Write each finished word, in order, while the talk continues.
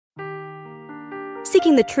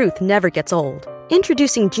seeking the truth never gets old.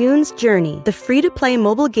 Introducing June's Journey, the free-to-play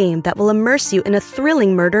mobile game that will immerse you in a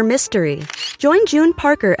thrilling murder mystery. Join June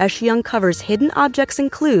Parker as she uncovers hidden objects and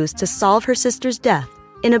clues to solve her sister's death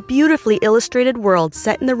in a beautifully illustrated world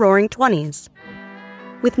set in the Roaring '20s.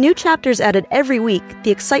 With new chapters added every week,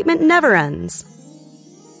 the excitement never ends.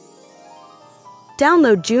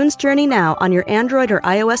 Download June's Journey now on your Android or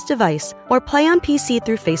iOS device, or play on PC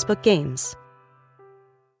through Facebook Games.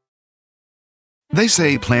 They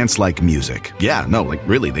say plants like music. Yeah, no, like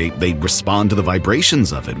really, they respond to the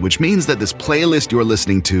vibrations of it, which means that this playlist you're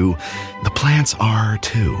listening to, the plants are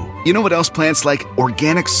too. You know what else plants like?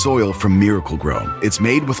 Organic soil from Miracle-Gro. It's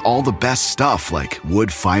made with all the best stuff like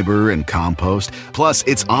wood fiber and compost. Plus,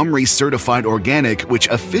 it's OMRI certified organic, which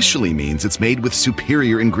officially means it's made with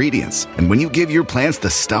superior ingredients. And when you give your plants the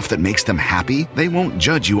stuff that makes them happy, they won't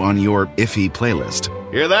judge you on your iffy playlist.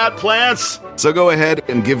 Hear that, plants? So go ahead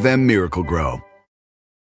and give them Miracle-Gro.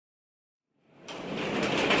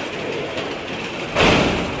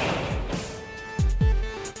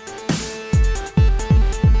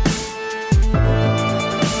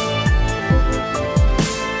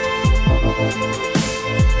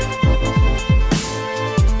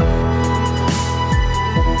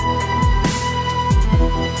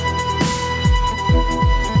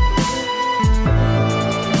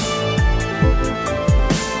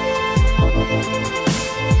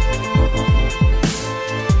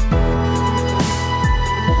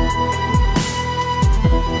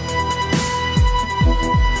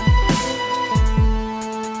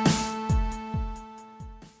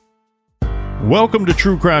 Welcome to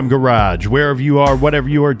True Crime Garage. Wherever you are, whatever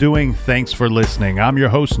you are doing, thanks for listening. I'm your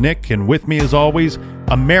host, Nick, and with me as always,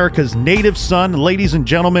 America's native son, ladies and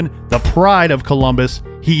gentlemen, the pride of Columbus.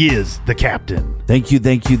 He is the captain. Thank you.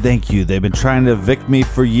 They've been trying to evict me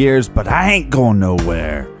for years, but I ain't going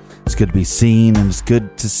nowhere. It's good to be seen, and it's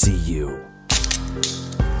good to see you.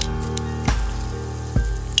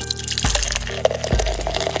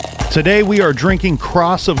 Today we are drinking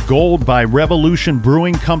Cross of Gold by Revolution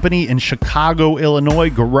Brewing Company in Chicago, Illinois,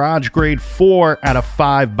 garage grade 4 out of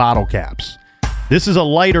 5 bottle caps. This is a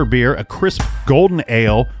lighter beer, a crisp golden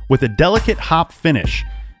ale with a delicate hop finish.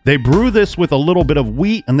 They brew this with a little bit of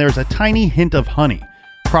wheat and there's a tiny hint of honey.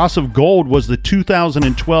 Cross of Gold was the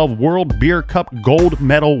 2012 World Beer Cup gold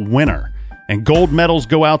medal winner. And gold medals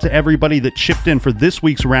go out to everybody that chipped in for this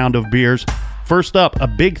week's round of beers. First up, a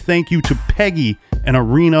big thank you to Peggy in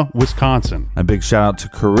Arena, Wisconsin. A big shout out to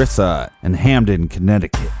Carissa in Hamden,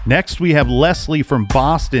 Connecticut. Next, we have Leslie from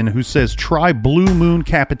Boston who says, try Blue Moon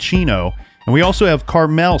Cappuccino. And we also have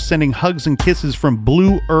Carmel sending hugs and kisses from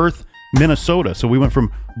Blue Earth, Minnesota. So we went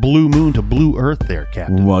from Blue Moon to Blue Earth there,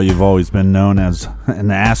 Captain. Well, you've always been known as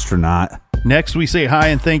an astronaut. Next, we say hi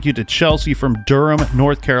and thank you to Chelsea from Durham,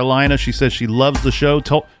 North Carolina. She says she loves the show,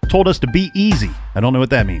 told us to be easy. I don't know what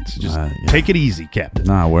that means. Just take it easy, Captain.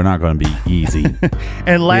 No, we're not going to be easy.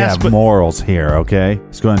 And last, we have morals here, okay?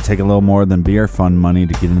 It's going to take a little more than beer fund money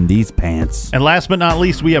to get in these pants. And last but not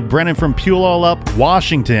least, we have Brennan from Puyallup,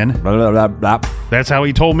 Washington. Blah, blah, blah, blah. That's how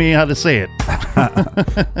he told me how to say it.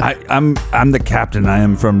 I'm the captain. I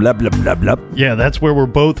am from blah, blah, blah, blah. Yeah, that's where we're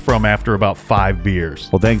both from after about 5 beers.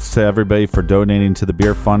 Well, thanks to everybody for donating to the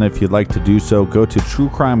beer fund. If you'd like to do so, go to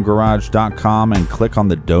truecrimegarage.com and click on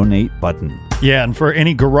the donate button. Yeah, and for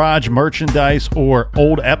any garage merchandise or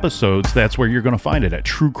old episodes, that's where you're going to find it at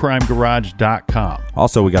truecrimegarage.com.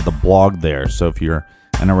 Also, we got the blog there, so if you're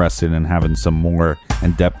interested in having some more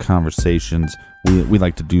in-depth conversations, we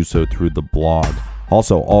like to do so through the blog.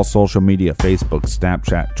 Also, all social media, Facebook,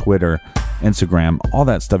 Snapchat, Twitter, Instagram, all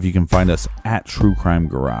that stuff, you can find us at True Crime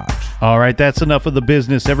Garage. All right, that's enough of the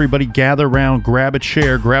business. Everybody gather around, grab a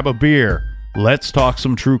chair, grab a beer. Let's talk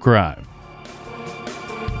some true crime.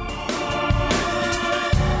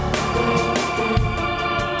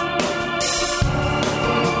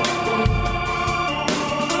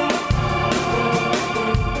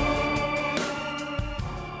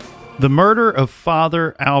 The murder of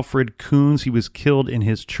Father Alfred Coons. He was killed in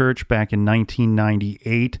his church back in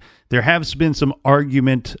 1998. There has been some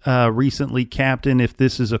argument recently, Captain, if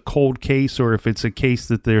this is a cold case or if it's a case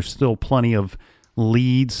that there's still plenty of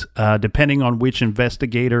leads. Depending on which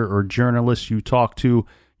investigator or journalist you talk to,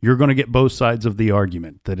 you're going to get both sides of the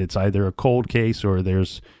argument, that it's either a cold case or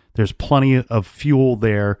there's plenty of fuel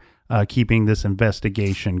there keeping this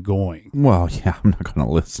investigation going. Well, yeah, I'm not going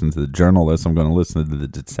to listen to the journalist. I'm going to listen to the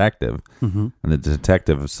detective. Mm-hmm. And the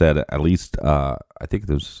detective said, at least, I think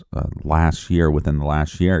it was within the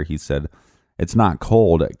last year, he said, it's not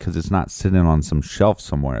cold because it's not sitting on some shelf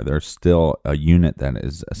somewhere. There's still a unit that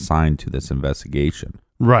is assigned to this investigation.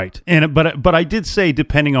 Right. But I did say,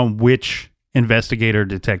 depending on which investigator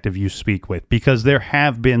detective you speak with, because there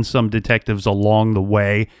have been some detectives along the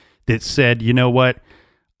way that said, you know what,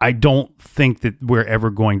 I don't think that we're ever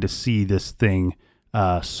going to see this thing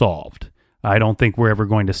solved. I don't think we're ever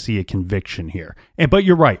going to see a conviction here. But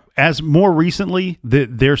you're right. As more recently,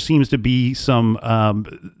 there seems to be some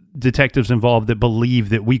detectives involved that believe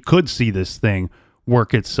that we could see this thing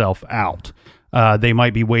work itself out. They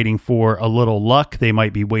might be waiting for a little luck. They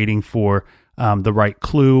might be waiting for the right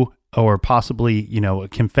clue, or possibly, a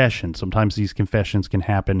confession. Sometimes these confessions can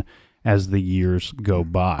happen as the years go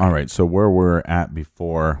by. All right. So where we're at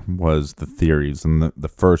before was the theories, and the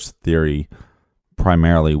first theory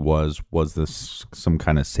primarily was this some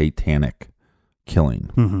kind of satanic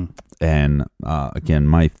killing? Mm-hmm. And again,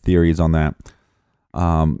 my theories on that.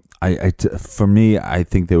 For me, I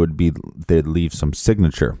think they'd leave some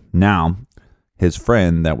signature. Now, his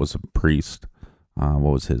friend that was a priest, what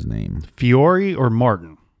was his name? Fiore or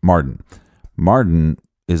Martin? Martin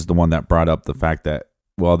is the one that brought up the fact that,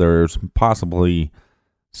 well, there's possibly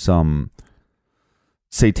some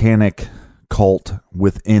satanic cult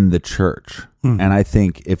within the church. And I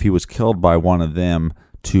think if he was killed by one of them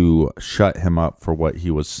to shut him up for what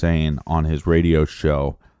he was saying on his radio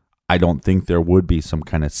show, I don't think there would be some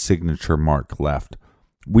kind of signature mark left.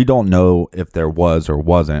 We don't know if there was or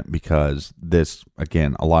wasn't, because this,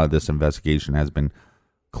 again, a lot of this investigation has been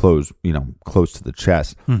close to the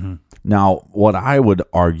chest. Mm-hmm. Now, what I would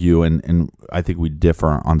argue, and I think we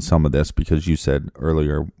differ on some of this, because you said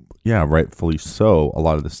earlier, yeah, rightfully so, a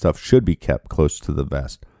lot of this stuff should be kept close to the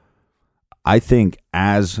vest. I think,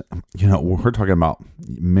 as we're talking about,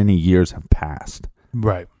 many years have passed.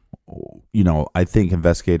 Right. I think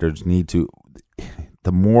investigators need to,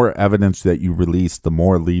 the more evidence that you release, the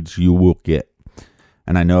more leads you will get.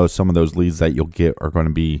 And I know some of those leads that you'll get are going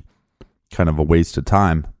to be kind of a waste of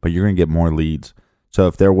time, but you're going to get more leads. So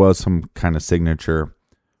if there was some kind of signature,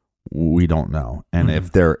 we don't know. And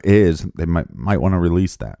if there is, they might want to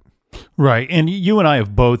release that. Right. And you and I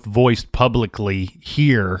have both voiced publicly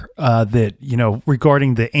here that,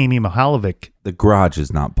 regarding the Amy Mihaljevic. The garage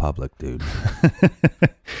is not public, dude.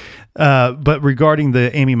 But regarding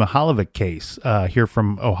the Amy Mihaljevic case here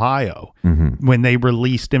from Ohio, when they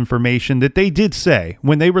released information that they did say,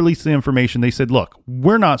 when they released the information, they said, look,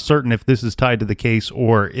 we're not certain if this is tied to the case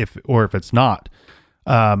or if it's not.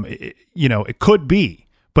 It could be.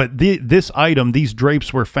 But this item, these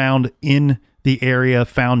drapes were found in the area,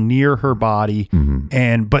 found near her body.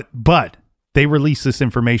 And but they released this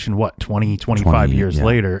information, 25 years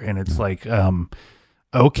later. And it's like,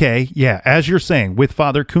 okay, yeah, as you're saying, with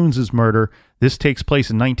Father Coons' murder, this takes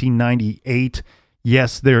place in 1998.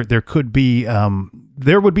 Yes, there could be,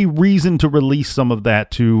 there would be reason to release some of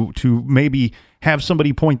that to maybe have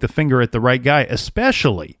somebody point the finger at the right guy,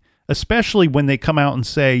 especially when they come out and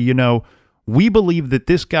say, we believe that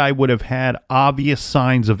this guy would have had obvious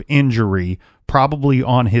signs of injury, probably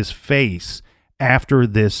on his face, after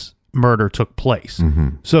this murder took place.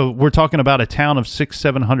 So we're talking about a town of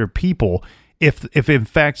 600-700 people. If in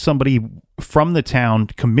fact somebody from the town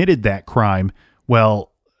committed that crime,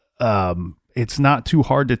 well, it's not too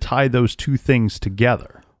hard to tie those two things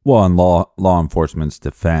together. Well, in law enforcement's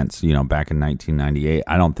defense, back in 1998,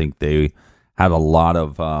 I don't think they had a lot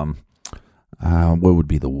of, what would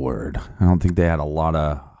be the word? I don't think they had a lot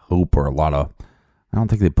of hope or I don't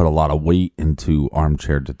think they put a lot of weight into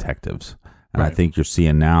armchair detectives. And right. I think you're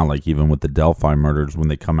seeing now, like even with the Delphi murders, when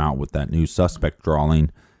they come out with that new suspect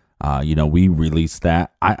drawing, we released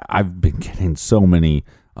that. I've been getting so many,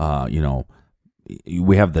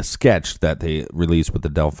 we have the sketch that they released with the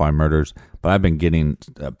Delphi murders, but I've been getting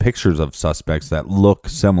pictures of suspects that look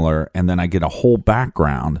similar, and then I get a whole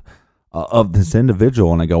background of this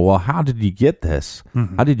individual, and I go, well, how did you get this?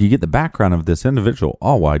 How did you get the background of this individual?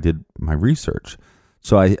 Oh, well, I did my research.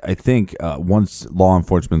 So I think once law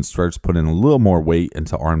enforcement starts putting a little more weight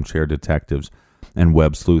into armchair detectives and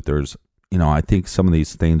web sleuthers, I think some of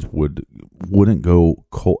these things wouldn't go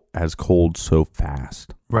as cold so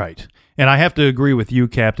fast. Right. And I have to agree with you,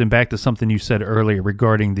 Captain, back to something you said earlier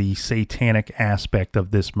regarding the satanic aspect of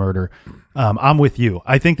this murder. I'm with you.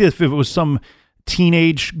 I think that if it was some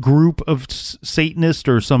teenage group of Satanists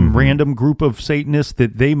or some random group of Satanists,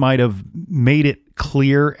 that they might have made it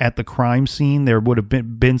clear at the crime scene, there would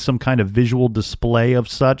have been some kind of visual display of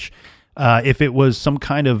such. If it was some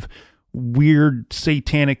kind of weird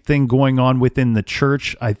satanic thing going on within the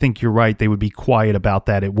church, I think you're right, they would be quiet about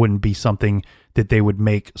that. It wouldn't be something that they would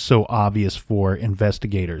make so obvious for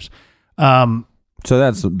investigators. So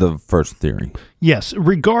that's the first theory. Yes.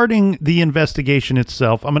 Regarding the investigation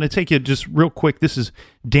itself, I'm going to take you just real quick. This is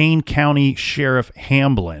Dane County Sheriff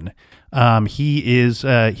Hamblin.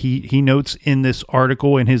 He notes in this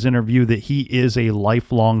article, in his interview, that he is a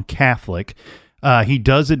lifelong Catholic. He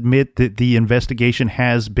does admit that the investigation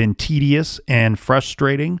has been tedious and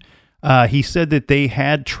frustrating. He said that they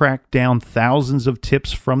had tracked down thousands of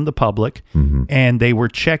tips from the public, and they were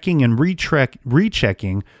checking and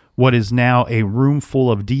rechecking what is now a room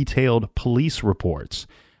full of detailed police reports.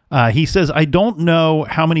 He says, I don't know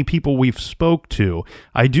how many people we've spoke to.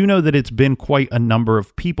 I do know that it's been quite a number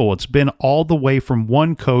of people. It's been all the way from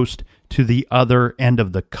one coast to the other end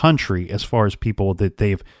of the country as far as people that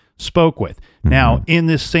they've spoke with. Now, in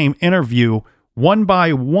this same interview, one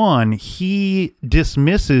by one, he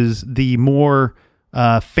dismisses the more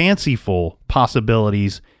fanciful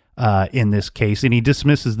possibilities in this case, and he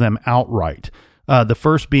dismisses them outright. The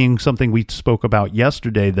first being something we spoke about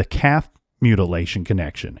yesterday, the calf mutilation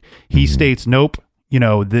connection. He states, nope,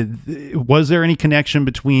 was there any connection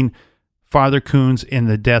between Father Coons and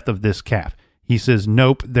the death of this calf? He says,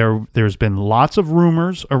 nope, there's been lots of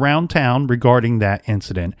rumors around town regarding that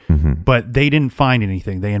incident, but they didn't find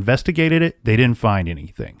anything. They investigated it. They didn't find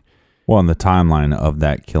anything. Well, and the timeline of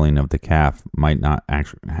that killing of the calf might not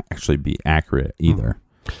actually be accurate either.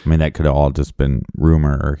 I mean, that could have all just been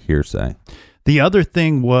rumor or hearsay. The other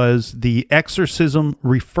thing was the exorcism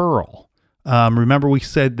referral. Remember, we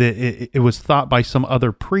said that it was thought by some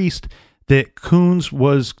other priest that Coons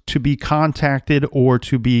was to be contacted or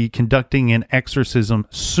to be conducting an exorcism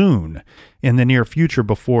soon in the near future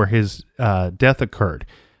before his death occurred.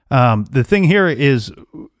 The thing here is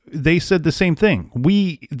they said the same thing.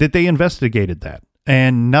 That they investigated that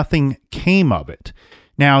and nothing came of it.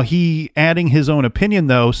 Now, he adding his own opinion,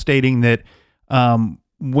 though, stating that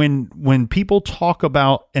when people talk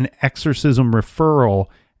about an exorcism referral,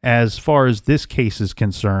 as far as this case is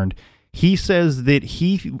concerned, he says that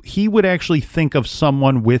he would actually think of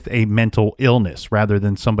someone with a mental illness rather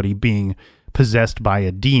than somebody being possessed by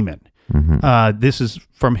a demon. This is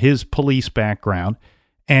from his police background.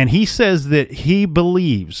 And he says that he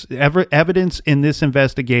believes evidence in this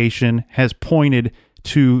investigation has pointed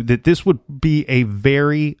to that this would be a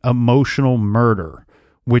very emotional murder,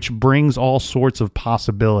 which brings all sorts of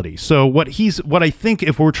possibilities. So what I think,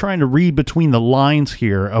 if we're trying to read between the lines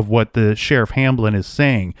here of what the Sheriff Hamblin is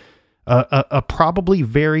saying, a probably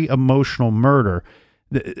very emotional murder.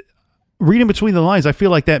 Reading between the lines, I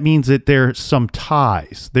feel like that means that there's some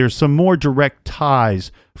ties. There's some more direct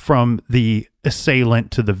ties from the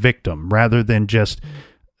assailant to the victim, rather than just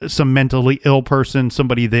some mentally ill person,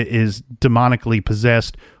 somebody that is demonically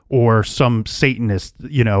possessed, or some Satanist,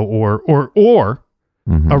 or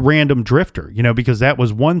a random drifter, because that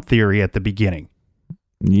was one theory at the beginning.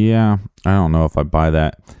 Yeah, I don't know if I buy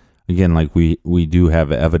that. Again, like we do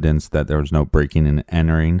have evidence that there was no breaking and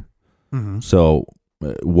entering. So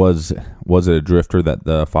was it a drifter that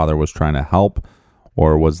the father was trying to help,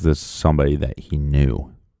 or was this somebody that he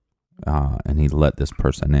knew and he let this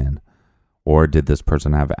person in? Or did this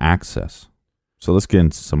person have access? So let's get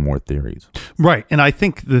into some more theories. Right. And I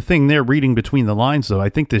think the thing there, reading between the lines, though, I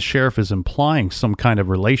think the sheriff is implying some kind of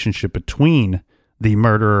relationship between the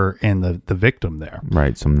murderer and the victim there.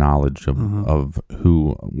 Right. Some knowledge of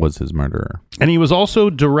who was his murderer. And he was also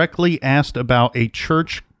directly asked about a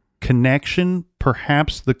church connection,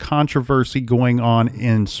 perhaps the controversy going on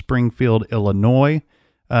in Springfield, Illinois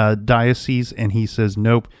diocese. And he says,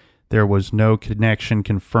 nope, there was no connection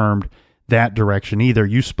confirmed that direction either.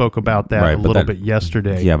 You spoke about that a little bit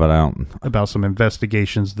yesterday. Yeah, but I don't... About some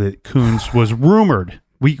investigations that Coons was rumored.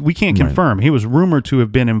 We can't confirm. He was rumored to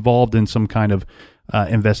have been involved in some kind of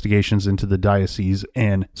investigations into the diocese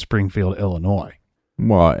in Springfield, Illinois.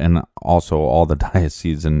 Well, and also all the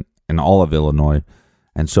dioceses in all of Illinois.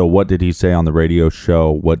 And so what did he say on the radio show?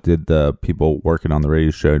 What did the people working on the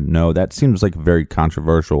radio show know? That seems like a very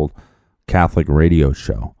controversial Catholic radio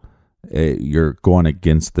show. You're going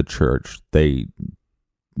against the church. They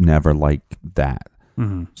never like that.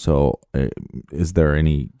 So is there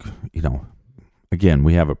any, again,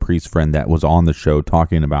 we have a priest friend that was on the show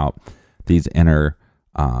talking about these inner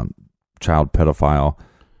child pedophile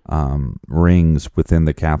rings within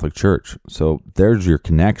the Catholic Church. So there's your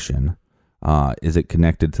connection. Is it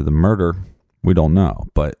connected to the murder? We don't know,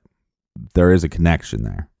 but there is a connection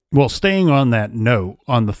there. Well, staying on that note,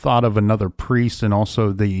 on the thought of another priest and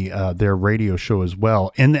also their radio show as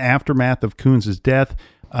well, in the aftermath of Coons' death,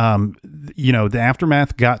 the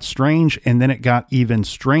aftermath got strange, and then it got even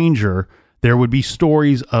stranger. There would be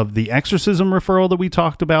stories of the exorcism referral that we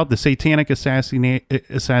talked about, the satanic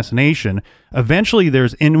assassination. Eventually,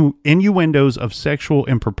 there's innuendos of sexual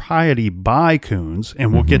impropriety by Coons,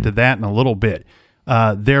 and we'll get to that in a little bit.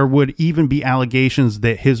 There would even be allegations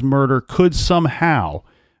that his murder could somehow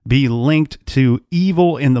be linked to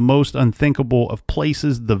evil in the most unthinkable of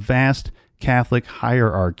places, the vast Catholic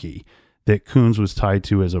hierarchy that Coons was tied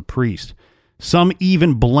to as a priest. Some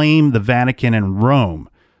even blame the Vatican and Rome.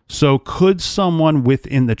 So could someone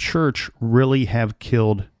within the church really have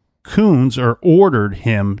killed Coons or ordered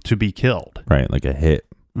him to be killed? Right, like a hit.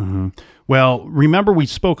 Mm-hmm. Well, remember we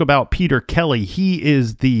spoke about Peter Kelly. He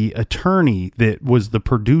is the attorney that was the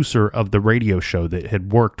producer of the radio show that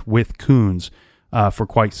had worked with Coons for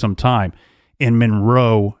quite some time in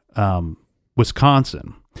Monroe,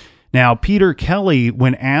 Wisconsin. Now, Peter Kelly,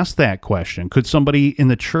 when asked that question, could somebody in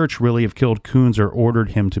the church really have killed Coons or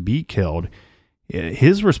ordered him to be killed?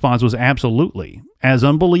 His response was absolutely. As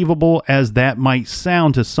unbelievable as that might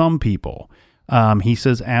sound to some people, he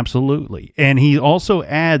says absolutely. And he also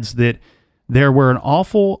adds that there were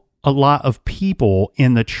a lot of people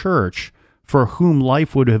in the church for whom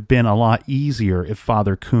life would have been a lot easier if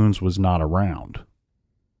Father Coons was not around.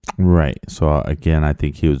 Right. So again, I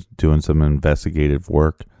think he was doing some investigative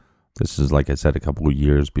work. This is, like I said, a couple of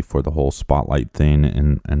years before the whole Spotlight thing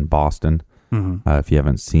in Boston. Mm-hmm. If you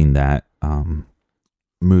haven't seen that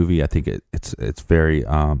movie, I think it's very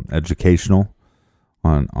educational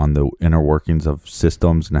on the inner workings of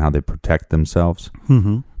systems and how they protect themselves.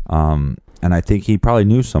 Mm-hmm. And I think he probably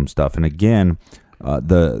knew some stuff. And again,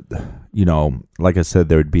 like I said,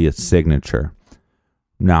 there would be a signature.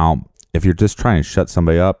 Now, if you're just trying to shut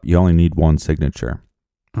somebody up, you only need one signature,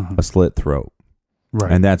 a slit throat. Right.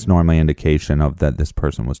 And that's normally an indication of that this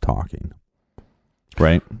person was talking.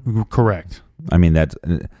 Right? Correct. I mean,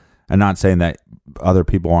 I'm not saying that other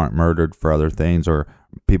people aren't murdered for other things or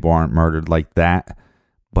people aren't murdered like that.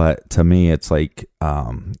 But to me, it's like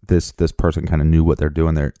this person kind of knew what they're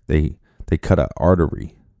doing. They cut an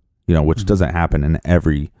artery, which doesn't happen in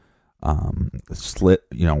every slit.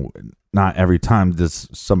 Not every time does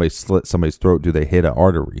somebody slit somebody's throat do they hit an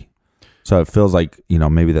artery. So it feels like,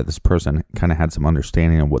 maybe that this person kind of had some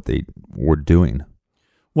understanding of what they were doing.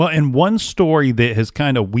 Well, and one story that has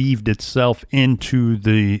kind of weaved itself into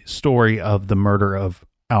the story of the murder of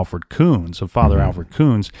Alfred Coons, of Father Alfred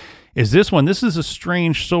Coons, is this one. This is a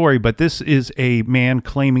strange story, but this is a man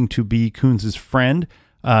claiming to be Coons's friend.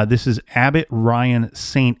 This is Abbot Ryan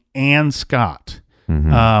St. Anne Scott.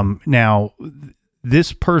 Now,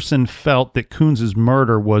 this person felt that Coons's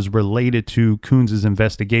murder was related to Coons's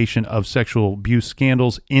investigation of sexual abuse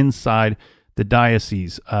scandals inside the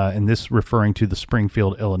diocese, and this referring to the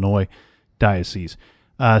Springfield, Illinois diocese,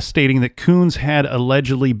 stating that Coons had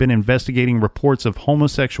allegedly been investigating reports of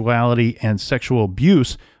homosexuality and sexual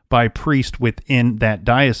abuse by priests within that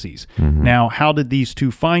diocese. Now, how did these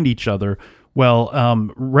two find each other?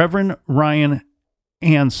 Well, Reverend Ryan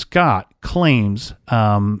Ann Scott claims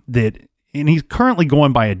that, and he's currently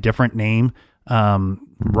going by a different name,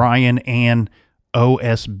 Ryan Ann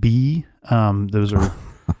OSB. Those are...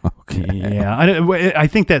 Okay. Yeah, I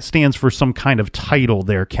think that stands for some kind of title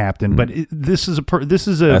there, Captain. But this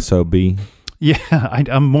is a SOB. Yeah,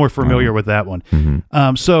 I'm more familiar with that one.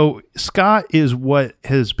 So Scott is what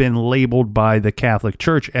has been labeled by the Catholic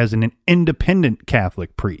Church as an independent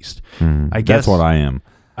Catholic priest. I guess that's what I am.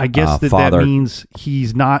 I guess that means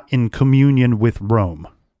he's not in communion with Rome.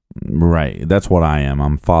 Right. That's what I am.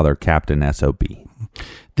 I'm Father Captain SOB.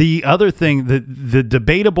 The other thing, the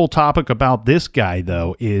debatable topic about this guy,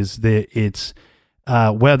 though, is that it's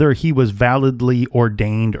whether he was validly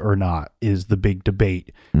ordained or not is the big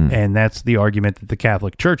debate. And that's the argument that the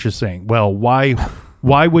Catholic Church is saying. Well,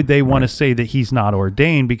 why would they want to say that he's not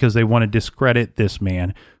ordained? Because they want to discredit this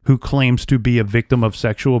man who claims to be a victim of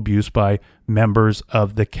sexual abuse by members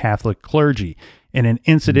of the Catholic clergy. In an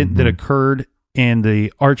incident that occurred in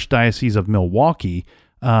the Archdiocese of Milwaukee,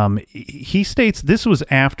 he states this was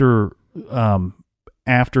after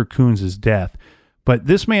Coons's death, but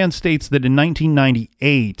this man states that in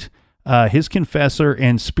 1998, his confessor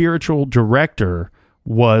and spiritual director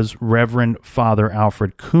was Reverend Father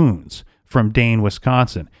Alfred Coons from Dane,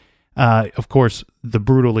 Wisconsin. Of course, the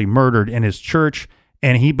brutally murdered in his church,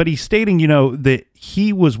 and he's stating, that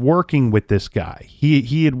he was working with this guy.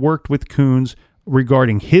 He had worked with Coons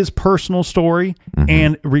regarding his personal story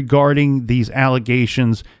and regarding these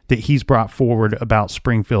allegations that he's brought forward about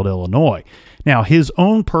Springfield, Illinois. Now, his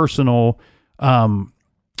own personal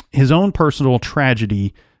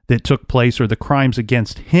tragedy that took place, or the crimes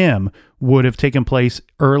against him, would have taken place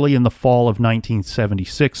early in the fall of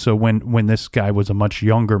 1976. So when this guy was a much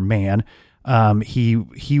younger man,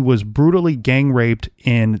 he was brutally gang raped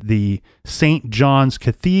in the St. John's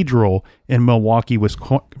Cathedral in Milwaukee,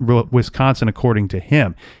 Wisconsin, according to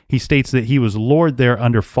him. He states that he was lured there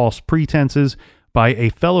under false pretenses by a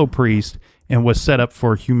fellow priest, and was set up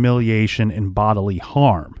for humiliation and bodily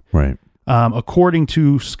harm. Right. According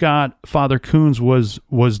to Scott, Father Coons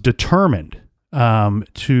was determined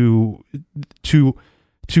to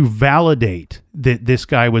validate that this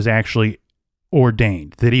guy was actually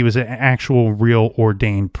ordained, that he was an actual real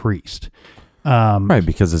ordained priest. Right,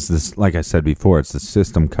 because it's this, like I said before, it's the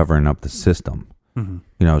system covering up the system.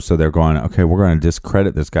 So they're going, okay, we're going to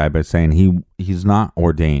discredit this guy by saying he's not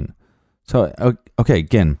ordained. So, okay,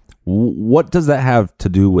 again, what does that have to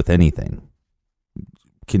do with anything?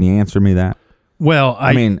 Can you answer me that? Well,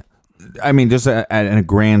 I mean, just at a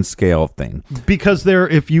grand scale thing. Because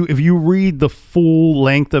if you read the full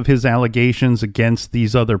length of his allegations against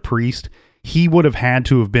these other priests, he would have had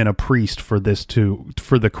to have been a priest for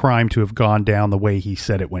the crime to have gone down the way he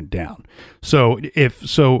said it went down. So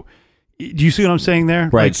do you see what I'm saying there?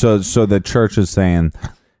 Right. So the church is saying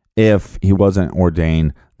if he wasn't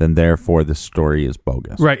ordained, then therefore the story is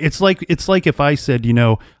bogus. Right. It's like if I said,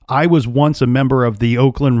 I was once a member of the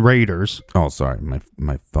Oakland Raiders. Oh, sorry.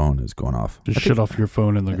 My phone is going off. Just shut off your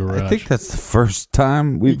phone in the garage. I think that's the first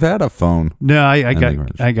time we've had a phone. No,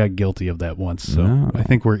 I got guilty of that once, so no. I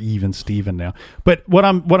think we're even Steven now. But what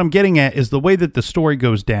I'm getting at is the way that the story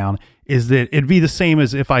goes down is that it'd be the same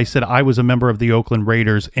as if I said I was a member of the Oakland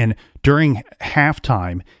Raiders, and during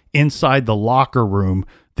halftime inside the locker room,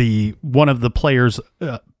 one of the players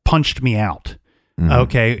punched me out.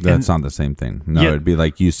 Okay. That's not the same thing. No, it'd be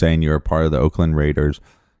like you saying you're a part of the Oakland Raiders,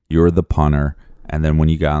 you're the punter, and then when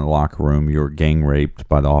you got in the locker room, you were gang raped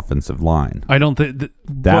by the offensive line. I don't think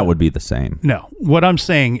that would be the same. No. What I'm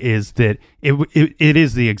saying is that it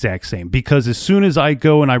is the exact same, because as soon as I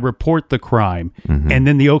go and I report the crime, and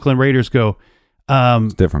then the Oakland Raiders go,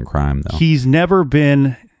 it's a different crime, though. He's never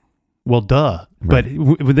been, well, duh. Right.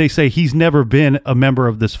 But when they say he's never been a member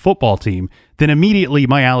of this football team, then immediately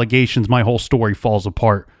my allegations, my whole story falls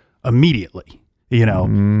apart immediately,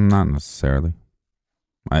 Not necessarily.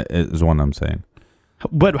 Is what I'm saying.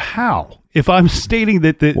 But how? If I'm stating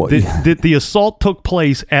that the assault took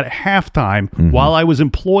place at halftime while I was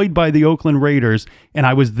employed by the Oakland Raiders, and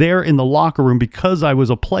I was there in the locker room because I was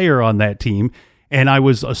a player on that team, and I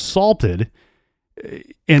was assaulted,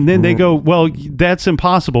 and then they go, well, that's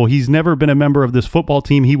impossible. He's never been a member of this football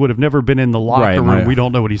team. He would have never been in the locker room. We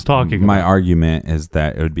don't know what he's talking about. My argument is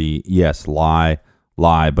that it would be, yes, lie,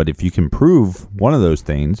 but if you can prove one of those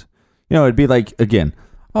things, it'd be like, again,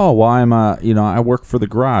 oh, well, I work for the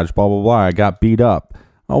garage, blah, blah, blah. I got beat up.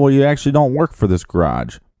 Oh, well, you actually don't work for this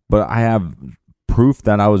garage, but I have proof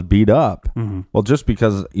that I was beat up. Well, just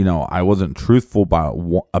because, I wasn't truthful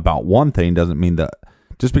about one thing doesn't mean that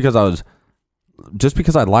just because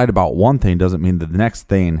I lied about one thing doesn't mean that the next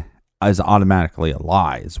thing is automatically a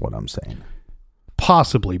lie, is what I'm saying.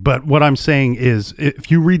 Possibly. But what I'm saying is, if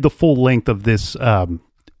you read the full length of this, of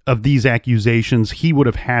these accusations, he would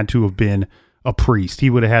have had to have been a priest. He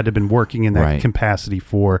would have had to have been working in that capacity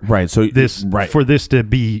for this to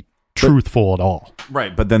be truthful at all.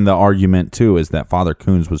 Right. But then the argument too is that Father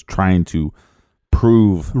Coons was trying to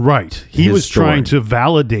prove he was trying to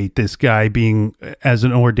validate this guy being as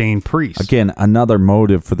an ordained priest. Again, another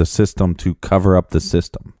motive for the system to cover up the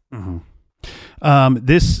system.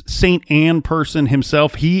 This Saint Anne person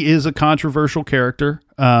himself, he is a controversial character,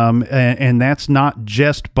 and that's not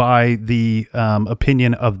just by the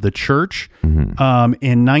opinion of the church.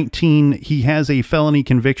 He has a felony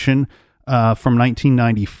conviction from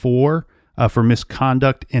 1994 for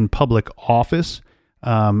misconduct in public office.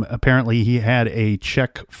 Apparently he had a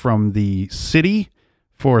check from the city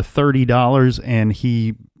for $30, and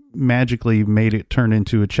he magically made it turn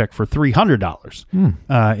into a check for $300.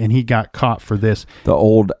 And he got caught for this. The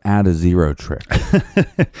old add a zero trick.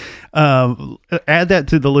 Add that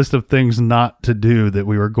to the list of things not to do that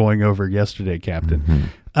we were going over yesterday, Captain.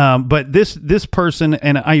 But this person,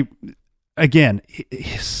 and again,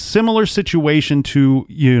 similar situation to,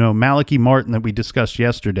 Malachi Martin that we discussed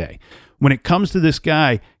yesterday. When it comes to this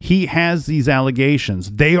guy, he has these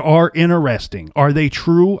allegations. They are interesting. Are they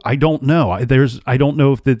true? I don't know. I don't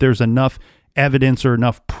know if there's enough evidence or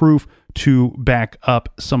enough proof to back up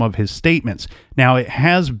some of his statements. Now, it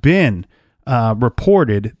has been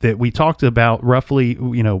reported that we talked about roughly,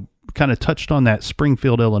 kind of touched on that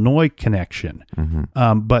Springfield, Illinois connection.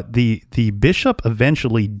 But the bishop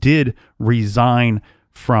eventually did resign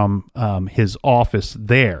from his office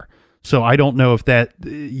there. So I don't know if that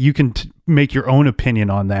you can make your own opinion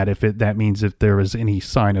on that, if that means if there is any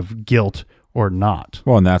sign of guilt or not.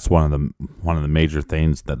 Well, and that's one of the major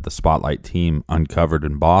things that the Spotlight team uncovered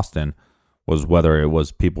in Boston was whether it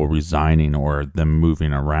was people resigning or them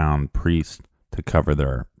moving around priests to cover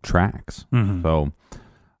their tracks. So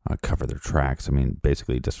cover their tracks. I mean,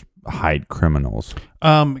 basically just hide criminals.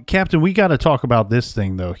 Captain, we got to talk about this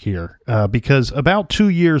thing, though, here, because about 2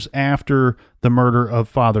 years after the murder of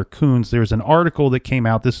Father Coons, there's an article that came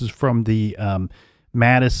out. This is from the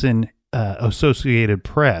Madison Associated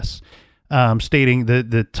Press, stating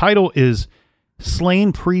the title is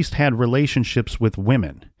 "Slain Priest Had Relationships with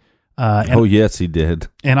Women." Oh, yes, he did.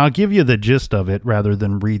 And I'll give you the gist of it rather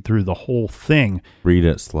than read through the whole thing. Read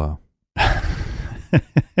it slow.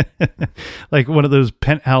 Like one of those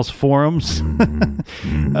penthouse forums.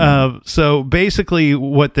 So basically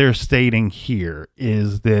what they're stating here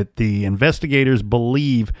is that the investigators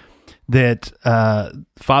believe that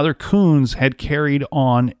Father Coons had carried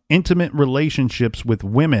on intimate relationships with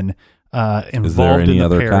women involved in the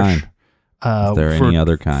parish. Is there any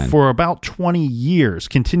other kind? For about 20 years,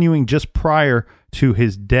 continuing just prior to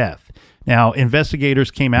his death. Now,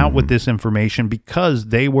 investigators came out with this information because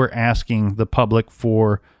they were asking the public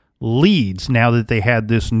for leads now that they had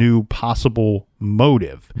this new possible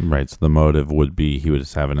motive. Right. So the motive would be he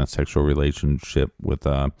was having a sexual relationship with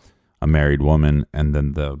a married woman, and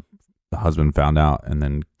then the husband found out and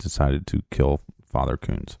then decided to kill Father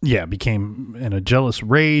Coons. Yeah, became in a jealous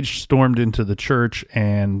rage, stormed into the church,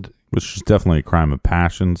 and... Which is definitely a crime of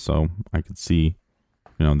passion, so I could see,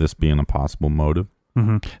 this being a possible motive.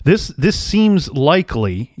 Mm-hmm. This seems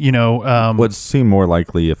likely, would seem more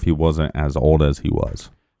likely if he wasn't as old as he was.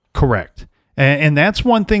 Correct. And that's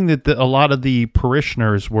one thing that a lot of the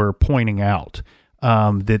parishioners were pointing out,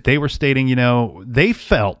 that they were stating, they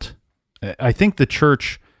felt, I think the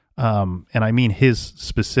church, and I mean his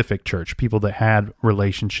specific church, people that had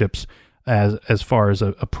relationships as far as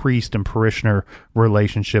a priest and parishioner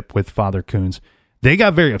relationship with Father Coons, they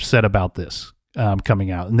got very upset about this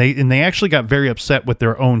coming out, and they actually got very upset with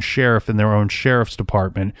their own sheriff and their own sheriff's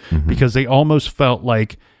department because they almost felt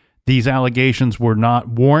like these allegations were not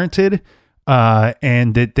warranted,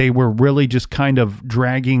 and that they were really just kind of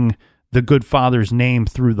dragging the good father's name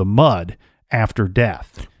through the mud after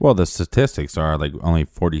death. Well, the statistics are like only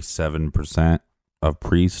 47% of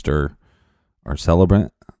priests are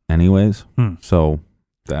celebrant anyways. So,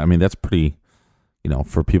 I mean, that's pretty,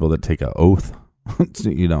 for people that take an oath,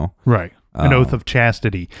 Right. An oath of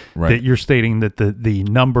chastity. Right. That you're stating that the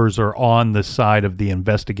numbers are on the side of the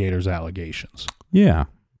investigators' allegations. Yeah.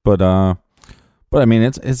 But I mean,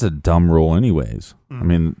 it's a dumb rule anyways. I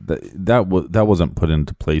mean, that wasn't put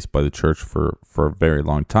into place by the church for a very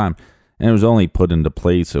long time. And it was only put into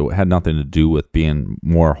place, so it had nothing to do with being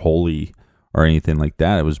more holy or anything like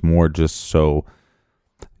that. It was more just so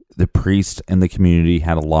the priest in the community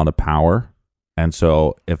had a lot of power. And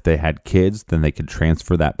so if they had kids, then they could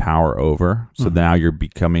transfer that power over. So now you're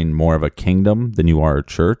becoming more of a kingdom than you are a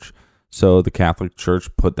church. So the Catholic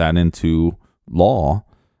Church put that into law,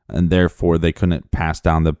 and therefore they couldn't pass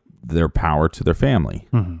down their power to their family.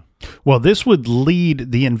 Well, this would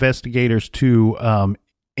lead the investigators to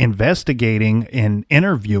investigating and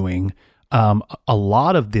interviewing a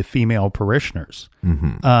lot of the female parishioners.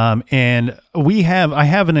 And I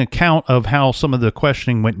have an account of how some of the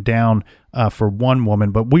questioning went down for one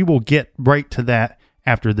woman, but we will get right to that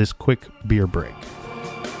after this quick beer break.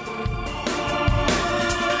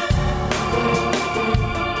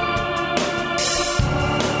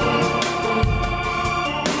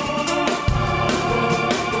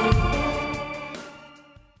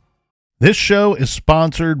 This show is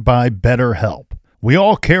sponsored by BetterHelp. We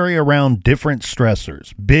all carry around different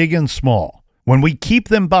stressors, big and small. When we keep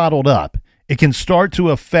them bottled up, it can start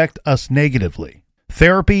to affect us negatively.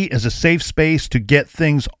 Therapy is a safe space to get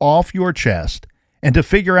things off your chest and to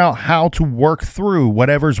figure out how to work through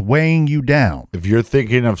whatever's weighing you down. If you're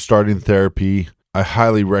thinking of starting therapy, I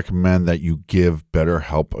highly recommend that you give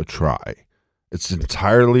BetterHelp a try. It's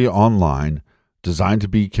entirely online, designed to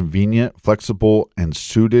be convenient, flexible, and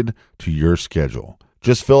suited to your schedule.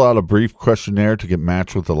 Just fill out a brief questionnaire to get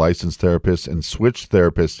matched with a licensed therapist and switch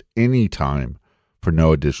therapists anytime for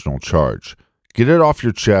no additional charge. Get it off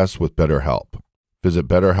your chest with BetterHelp. Visit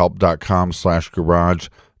BetterHelp.com/garage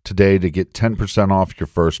today to get 10% off your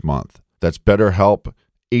first month. That's BetterHelp,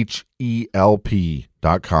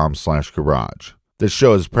 HELP.com/garage. This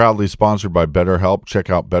show is proudly sponsored by BetterHelp. Check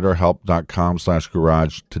out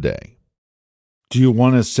BetterHelp.com/garage today. Do you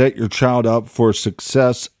want to set your child up for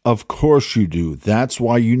success? Of course you do. That's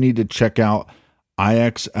why you need to check out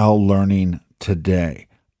IXL Learning today.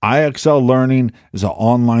 IXL Learning is an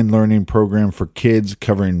online learning program for kids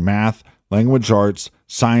covering math, language arts,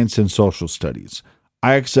 science, and social studies.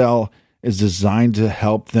 IXL is designed to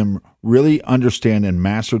help them really understand and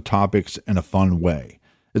master topics in a fun way.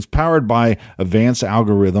 It's powered by advanced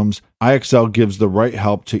algorithms. IXL gives the right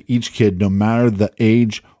help to each kid no matter the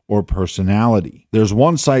age or personality. There's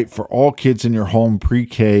one site for all kids in your home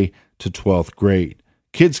pre-K to 12th grade.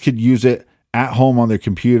 Kids could use it at home on their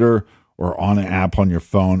computer or on an app on your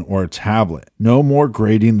phone or a tablet. No more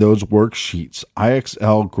grading those worksheets.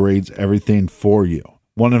 IXL grades everything for you.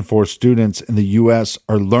 1 in 4 students in the U.S.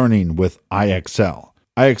 are learning with IXL.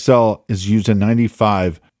 IXL is used in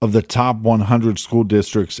 95 of the top 100 school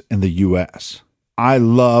districts in the U.S. I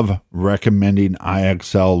love recommending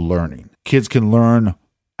IXL Learning. Kids can learn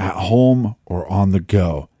at home or on the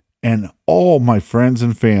go. And all my friends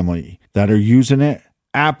and family that are using it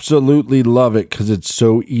absolutely love it because it's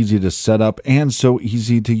so easy to set up and so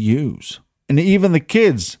easy to use. And even the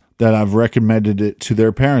kids that I've recommended it to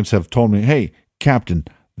their parents have told me, hey, Captain,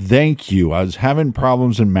 thank you. I was having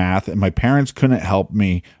problems in math and my parents couldn't help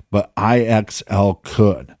me, but IXL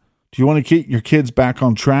could. Do you want to get your kids back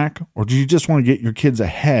on track or do you just want to get your kids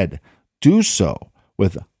ahead? Do so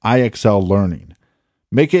with IXL Learning.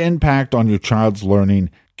 Make an impact on your child's learning.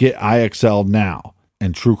 Get IXL now.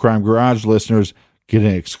 And True Crime Garage listeners get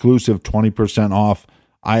an exclusive 20% off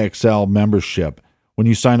IXL membership when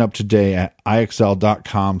you sign up today at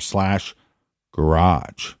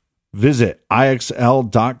IXL.com/garage. Visit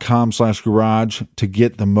IXL.com/garage to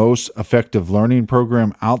get the most effective learning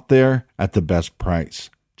program out there at the best price.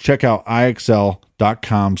 Check out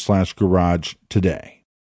IXL.com/garage today.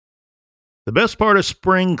 The best part of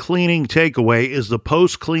spring cleaning takeaway is the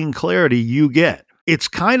post-clean clarity you get. It's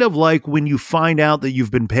kind of like when you find out that you've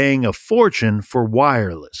been paying a fortune for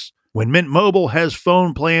wireless. When Mint Mobile has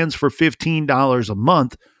phone plans for $15 a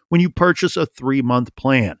month when you purchase a 3-month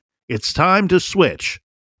plan. It's time to switch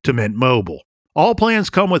to Mint Mobile. All plans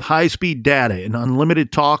come with high-speed data and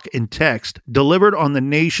unlimited talk and text delivered on the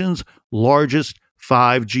nation's largest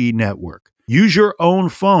 5G network. Use your own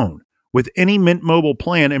phone with any Mint Mobile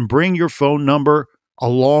plan and bring your phone number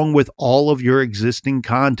along with all of your existing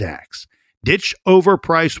contacts. Ditch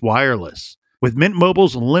overpriced wireless with Mint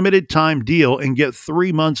Mobile's limited time deal and get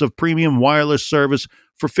 3 months of premium wireless service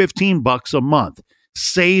for $15 a month.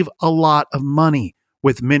 Save a lot of money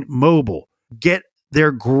with Mint Mobile. Get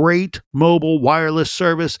their great mobile wireless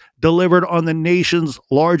service delivered on the nation's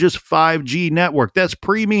largest 5G network. That's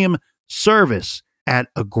premium service at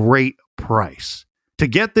a great price. To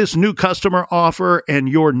get this new customer offer and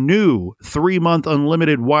your new 3-month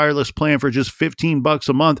unlimited wireless plan for just $15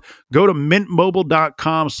 a month, go to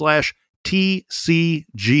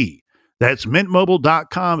mintmobile.com/TCG. That's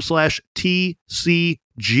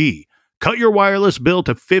mintmobile.com/TCG. Cut your wireless bill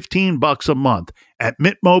to $15 a month at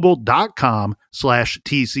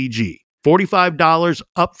mintmobile.com/TCG. $45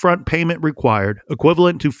 upfront payment required,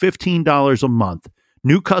 equivalent to $15 a month.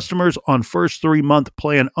 New customers on first 3-month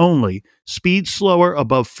plan only. Speed slower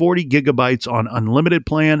above 40 gigabytes on unlimited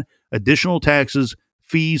plan. Additional taxes,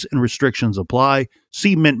 fees, and restrictions apply.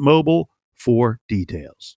 See Mint Mobile for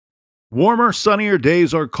details. Warmer, sunnier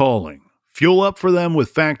days are calling. Fuel up for them with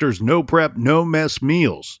Factor's no prep, no mess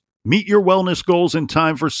meals. Meet your wellness goals in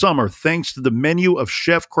time for summer thanks to the menu of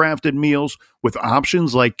chef-crafted meals with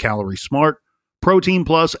options like Calorie Smart, Protein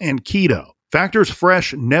Plus, and Keto. Factor's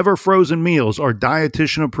fresh, never frozen meals are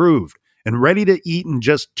dietitian approved and ready to eat in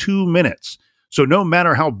just 2 minutes. So no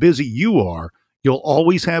matter how busy you are, you'll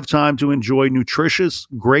always have time to enjoy nutritious,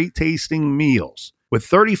 great tasting meals. With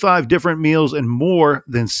 35 different meals and more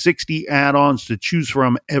than 60 add-ons to choose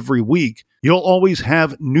from every week, you'll always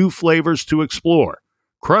have new flavors to explore.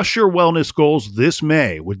 Crush your wellness goals this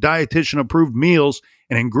May with dietitian approved meals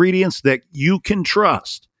and ingredients that you can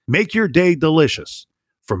trust. Make your day delicious.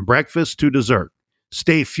 From breakfast to dessert.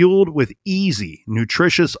 Stay fueled with easy,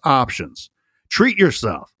 nutritious options. Treat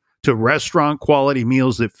yourself to restaurant-quality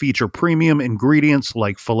meals that feature premium ingredients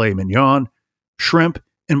like filet mignon, shrimp,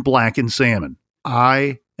 and blackened salmon.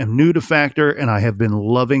 I am new to Factor, and I have been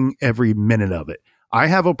loving every minute of it. I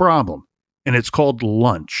have a problem, and it's called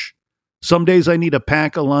lunch. Some days I need to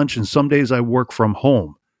pack a lunch, and some days I work from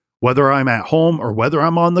home. Whether I'm at home or whether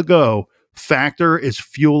I'm on the go, Factor is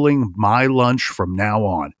fueling my lunch from now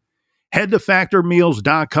on. Head to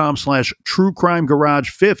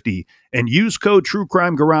factormeals.com/truecrimegarage50 and use code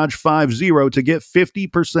truecrimegarage50 to get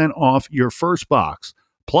 50% off your first box,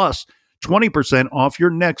 plus 20% off your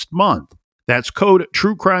next month. That's code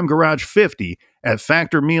truecrimegarage50 at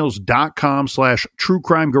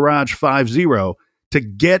factormeals.com/truecrimegarage50 to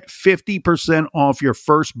get 50% off your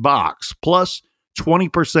first box, plus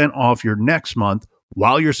 20% off your next month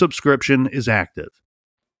while your subscription is active.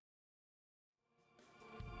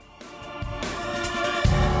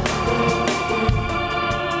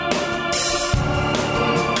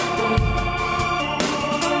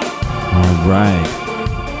 All right.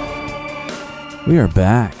 We are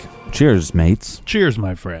back Cheers, mates. Cheers,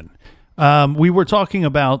 my friend. We were talking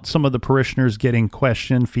about some of the parishioners getting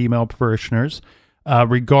questioned, female parishioners,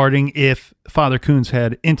 regarding if Father Coons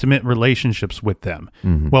had intimate relationships with them.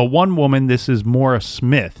 Well, one woman, this is Maura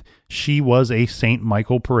Smith, she was a St.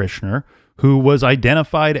 Michael parishioner who was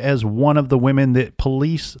identified as one of the women that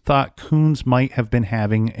police thought Coons might have been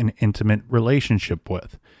having an intimate relationship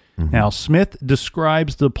with. Now, Smith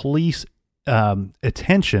describes the police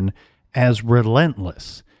attention as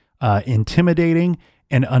relentless, intimidating,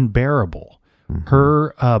 and unbearable.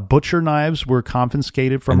 Her butcher knives were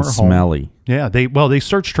confiscated from And her home. smelly. Yeah, they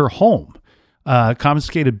searched her home,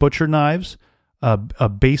 confiscated butcher knives, a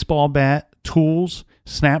baseball bat, tools,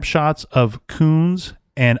 snapshots of Coons,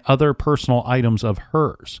 and other personal items of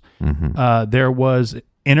hers. There was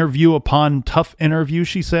interview upon tough interview,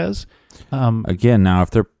 she says. Again, now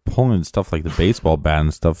if they're pulling stuff like the baseball bat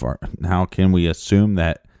and stuff, how can we assume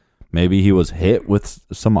that maybe he was hit with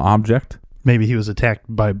some object? Maybe he was attacked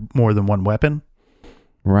by more than one weapon.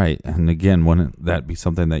 Right. And again, wouldn't that be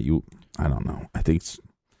something that I don't know. I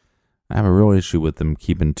have a real issue with them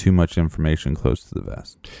keeping too much information close to the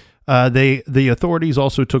vest. The authorities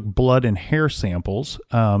also took blood and hair samples.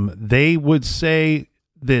 They would say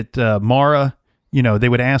that Maura, they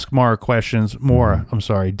would ask Maura questions. Maura, I'm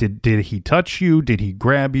sorry, did he touch you? Did he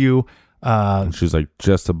grab you? And she's like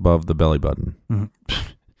just above the belly button.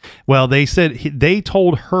 Well, they said they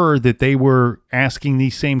told her that they were asking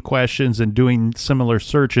these same questions and doing similar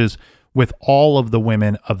searches with all of the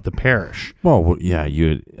women of the parish. Well, yeah,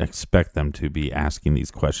 you'd expect them to be asking these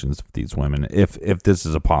questions of these women if this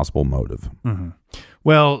is a possible motive.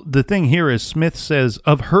 Well, the thing here is Smith says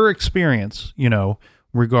of her experience,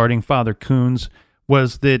 regarding Father Coons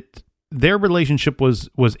was that their relationship was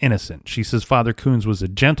innocent. She says Father Coons was a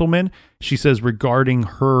gentleman. She says regarding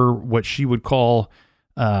her, what she would call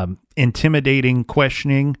intimidating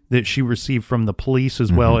questioning that she received from the police,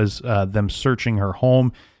 as well as them searching her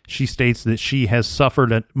home. She states that she has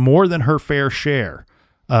suffered more than her fair share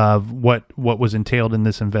of what was entailed in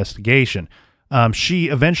this investigation. She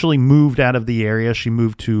eventually moved out of the area. She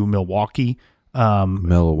moved to Milwaukee.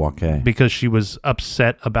 Because she was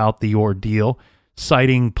upset about the ordeal,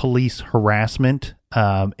 citing police harassment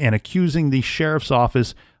and accusing the sheriff's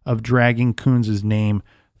office of dragging Coons' name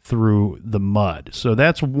through the mud. So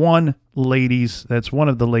that's one of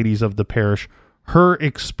the ladies of the parish, her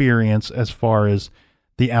experience as far as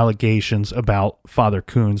the allegations about Father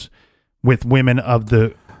Coons with women of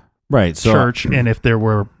the church, and if there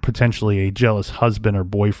were potentially a jealous husband or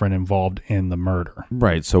boyfriend involved in the murder.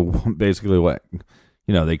 Right. So basically what,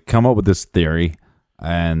 they come up with this theory,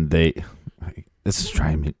 and this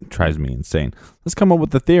drives me insane. Let's come up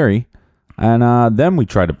with the theory, and then we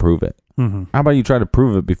try to prove it. How about you try to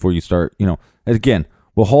prove it before you start, again,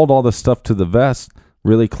 we'll hold all this stuff to the vest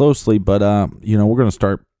really closely, but, we're going to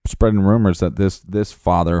start spreading rumors that this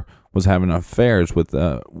father was having affairs with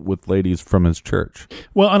ladies from his church.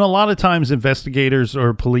 Well, and a lot of times investigators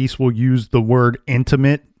or police will use the word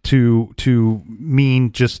intimate to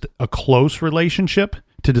mean just a close relationship,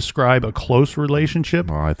 to describe a close relationship.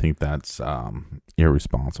 Well, I think that's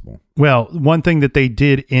irresponsible. Well, one thing that they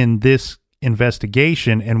did in this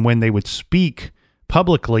investigation, and when they would speak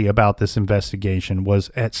publicly about this investigation, was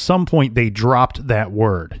at some point they dropped that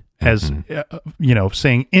word as,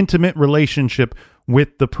 saying intimate relationship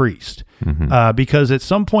with the priest. Because at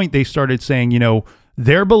some point they started saying,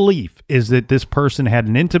 their belief is that this person had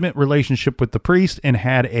an intimate relationship with the priest and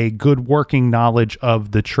had a good working knowledge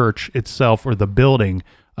of the church itself or the building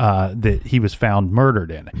that he was found murdered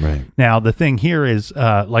in. Right. Now, the thing here is,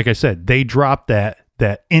 like I said, they dropped that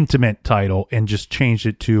intimate title and just changed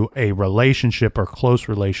it to a relationship or close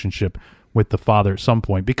relationship with the father at some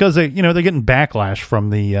point, because they're getting backlash from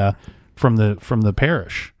the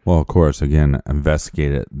parish. Well, of course, again,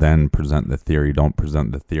 investigate it, then present the theory. Don't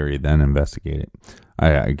present the theory, then investigate it.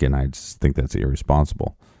 I just think that's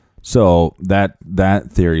irresponsible. So that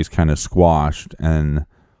theory is kind of squashed. And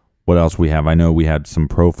what else we have? I know we had some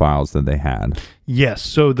profiles that they had. Yes.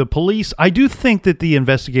 So the police, I do think that the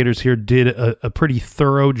investigators here did a pretty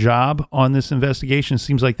thorough job on this investigation. It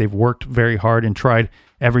seems like they've worked very hard and tried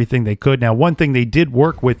everything they could. Now, one thing they did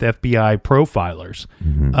work with FBI profilers,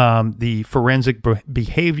 the forensic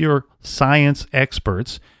behavior science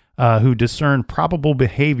experts who discern probable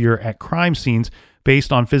behavior at crime scenes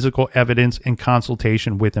based on physical evidence in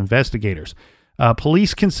consultation with investigators.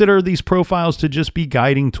 Police consider these profiles to just be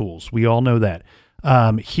guiding tools. We all know that.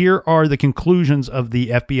 Here are the conclusions of the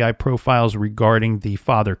FBI profiles regarding the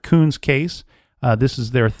Father Coons case. This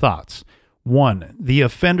is their thoughts. 1, the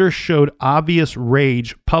offender showed obvious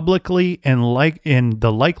rage publicly, and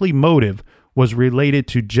the likely motive was related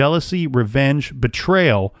to jealousy, revenge,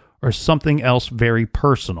 betrayal, or something else very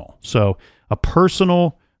personal. So a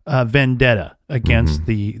personal vendetta against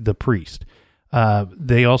the priest.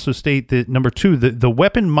 They also state that, number 2, the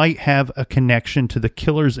weapon might have a connection to the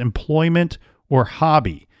killer's employment or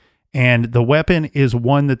hobby, and the weapon is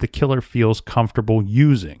one that the killer feels comfortable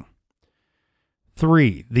using.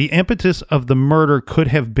 3, the impetus of the murder could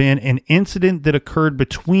have been an incident that occurred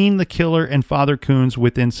between the killer and Father Coons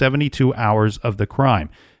within 72 hours of the crime.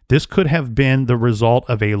 This could have been the result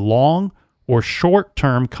of a long or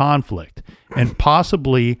short-term conflict, and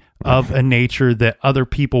possibly of a nature that other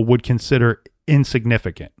people would consider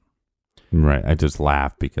insignificant. Right. I just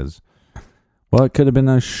laugh because, well, it could have been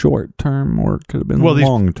a short term or it could have been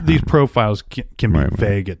long term. These profiles can be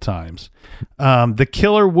vague at times. The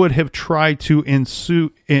killer would have tried to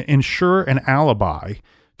ensure an alibi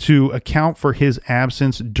to account for his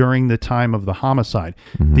absence during the time of the homicide.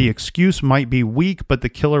 Mm-hmm. The excuse might be weak, but the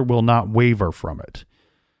killer will not waver from it.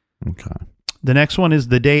 Okay. The next one is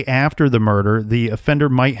the day after the murder. The offender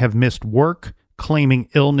might have missed work, claiming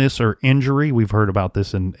illness or injury. We've heard about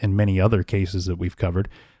this in many other cases that we've covered.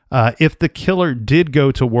 If the killer did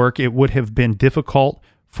go to work, it would have been difficult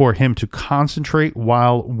for him to concentrate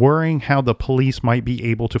while worrying how the police might be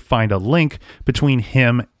able to find a link between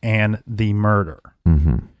him and the murder.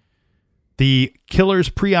 Mm-hmm. The killer's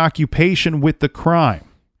preoccupation with the crime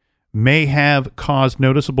may have caused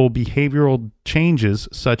noticeable behavioral changes,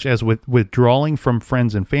 such as withdrawing from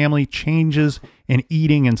friends and family, changes in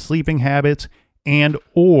eating and sleeping habits, and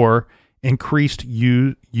or increased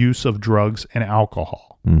use of drugs and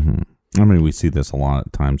alcohol. Mm-hmm. I mean, we see this a lot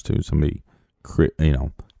of times too. Somebody,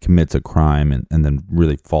 commits a crime and then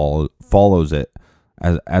really follows it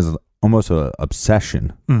as almost an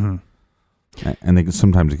obsession. Mm-hmm. And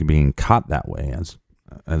sometimes it can be caught that way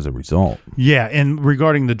as a result. Yeah, and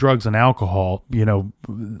regarding the drugs and alcohol,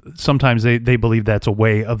 sometimes they believe that's a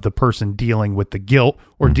way of the person dealing with the guilt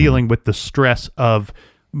or mm-hmm. dealing with the stress of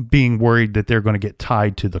being worried that they're going to get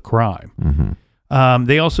tied to the crime. Mm-hmm.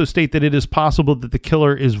 They also state that it is possible that the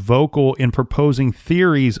killer is vocal in proposing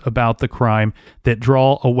theories about the crime that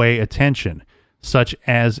draw away attention, such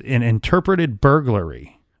as an interrupted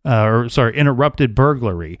burglary,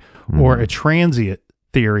 mm-hmm. or a transient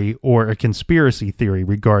theory or a conspiracy theory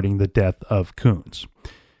regarding the death of Coons.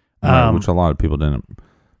 Right, which a lot of people didn't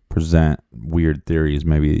present weird theories.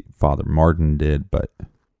 Maybe Father Martin did, but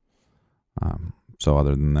so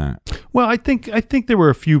other than that. Well, I think there were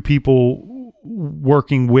a few people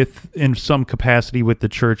working in some capacity with the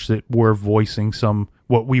church that were voicing some,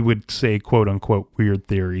 what we would say, quote unquote, weird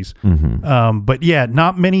theories. Mm-hmm. But yeah,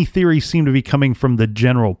 not many theories seem to be coming from the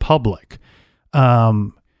general public.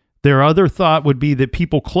 Their other thought would be that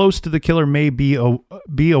people close to the killer may be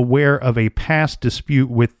aware of a past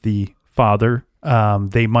dispute with the father.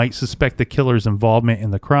 They might suspect the killer's involvement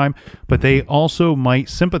in the crime, but they also might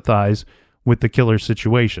sympathize with the killer's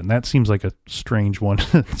situation. That seems like a strange one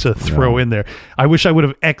to throw in there. I wish I would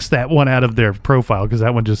have X'd that one out of their profile because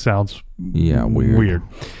that one just sounds weird.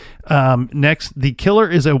 Next, the killer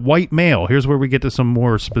is a white male. Here's where we get to some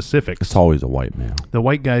more specifics. It's always a white male. The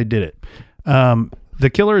white guy did it. The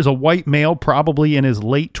killer is a white male, probably in his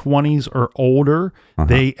late 20s or older. Uh-huh.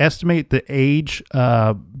 They estimate the age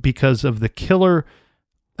because of the killer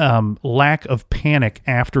lack of panic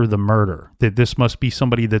after the murder, that this must be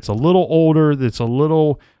somebody that's a little older, that's a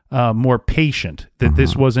little more patient, that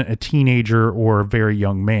this wasn't a teenager or a very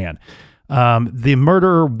young man. The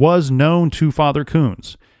murderer was known to Father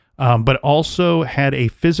Coons, but also had a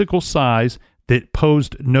physical size that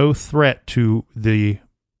posed no threat to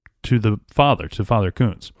Father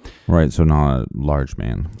Coons. Right, so not a large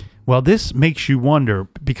man. Well, this makes you wonder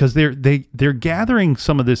because they're gathering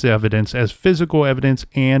some of this evidence as physical evidence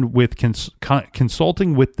and with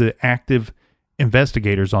consulting with the active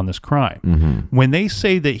investigators on this crime. Mm-hmm. When they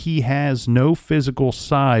say that he has no physical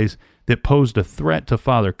size that posed a threat to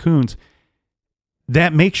Father Coons,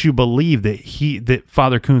 that makes you believe that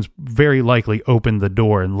Father Coons very likely opened the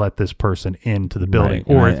door and let this person into the building.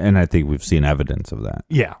 Right. And I think we've seen evidence of that.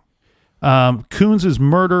 Yeah. Coons'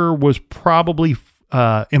 murderer was probably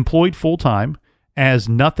employed full-time, as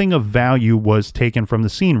nothing of value was taken from the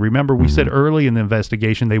scene. Remember, we said early in the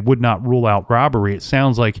investigation they would not rule out robbery. It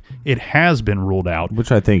sounds like it has been ruled out. Which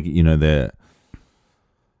I think, the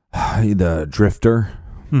drifter,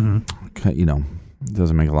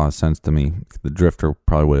 doesn't make a lot of sense to me. The drifter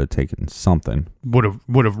probably would have taken something.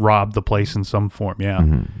 Would have robbed the place in some form, yeah.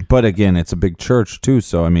 Mm-hmm. But again, it's a big church too,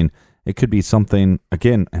 so I mean, it could be something,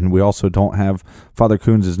 again, and we also don't have, Father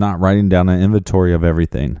Coons is not writing down an inventory of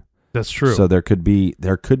everything. That's true. So there could be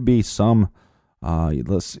some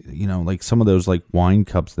Let's, like some of those like wine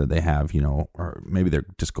cups that they have, or maybe they're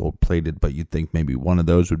just gold plated, but you'd think maybe one of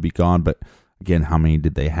those would be gone. But again, how many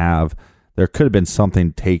did they have? There could have been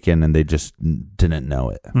something taken and they just didn't know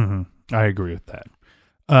it. Mm-hmm. I agree with that.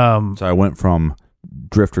 So I went from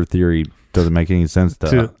drifter theory doesn't make any sense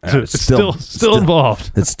to it's still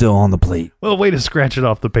involved. It's still on the plate. Well, way to scratch it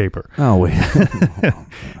off the paper. Oh, wait.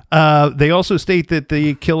 They also state that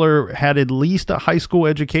the killer had at least a high school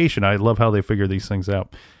education. I love how they figure these things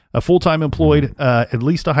out. A full-time employed, at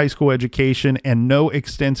least a high school education, and no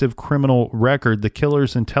extensive criminal record. The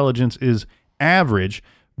killer's intelligence is average,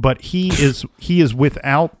 but he is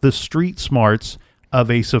without the street smarts of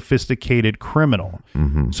a sophisticated criminal.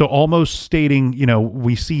 Mm-hmm. So almost stating,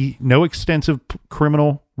 we see no extensive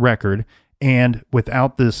criminal record and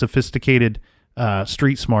without the sophisticated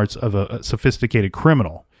street smarts of a sophisticated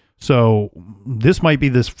criminal. So this might be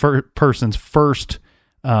this person's first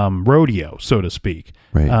rodeo, so to speak.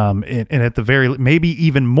 Right. And at the very, maybe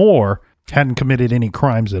even more, hadn't committed any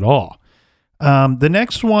crimes at all. The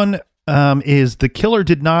next one is the killer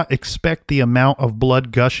did not expect the amount of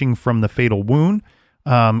blood gushing from the fatal wound,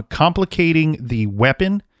 complicating the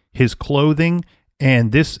weapon, his clothing,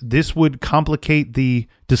 and this would complicate the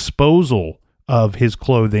disposal of his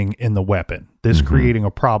clothing in the weapon, this creating a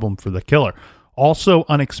problem for the killer. Also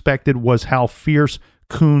unexpected was how fierce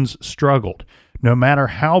Coons struggled. No matter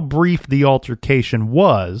how brief the altercation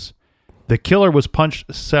was, the killer was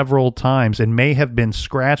punched several times and may have been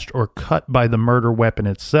scratched or cut by the murder weapon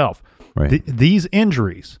itself. Right. These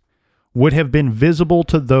injuries would have been visible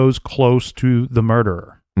to those close to the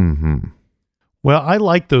murderer. Mm-hmm. Well, I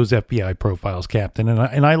like those FBI profiles, Captain,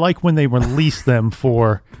 and I like when they release them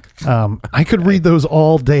for. I could read those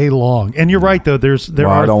all day long. And you're right, though.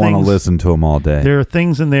 I don't want to listen to them all day. There are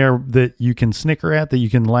things in there that you can snicker at, that you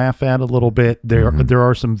can laugh at a little bit. There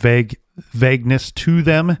are some vagueness to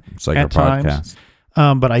them. It's like at our times.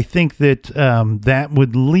 podcast. But I think that that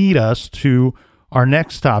would lead us to our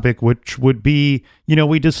next topic, which would be,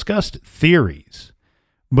 we discussed theories,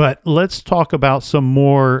 but let's talk about some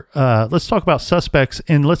more, let's talk about suspects,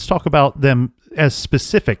 and let's talk about them as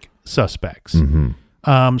specific suspects.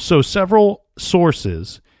 Mm-hmm. So several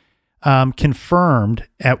sources confirmed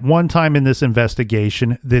at one time in this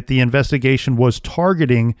investigation that the investigation was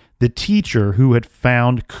targeting the teacher who had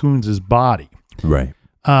found Coons's body. Right.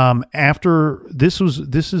 After this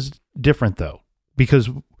is different though, because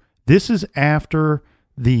this is after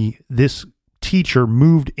this teacher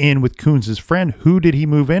moved in with Coons's friend. Who did he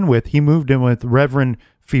move in with? He moved in with Reverend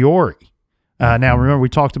Fiore. Now, remember, we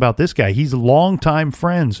talked about this guy. He's longtime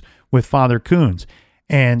friends with Father Coons.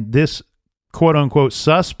 And this quote-unquote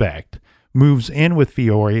suspect moves in with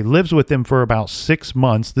Fiore, lives with him for about 6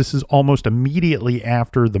 months. This is almost immediately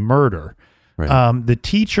after the murder. Right. The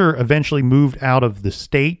teacher eventually moved out of the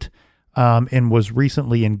state and was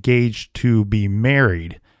recently engaged to be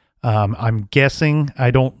married. I'm guessing,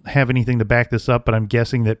 I don't have anything to back this up, but I'm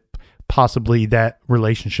guessing that possibly that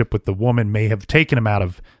relationship with the woman may have taken him out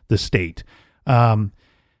of the state.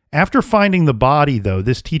 After finding the body, though,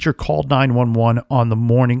 this teacher called 911 on the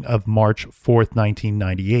morning of March 4th,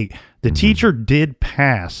 1998. The teacher did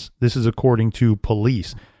pass, this is according to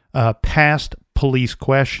police, passed police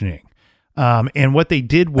questioning. And what they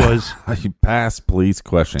did was... You passed police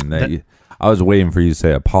questioning. I was waiting for you to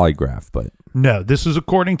say a polygraph, but... No, this is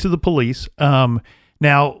according to the police.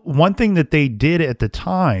 Now, one thing that they did at the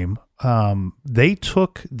time, they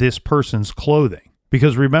took this person's clothing.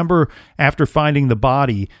 Because remember, after finding the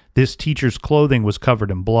body, this teacher's clothing was covered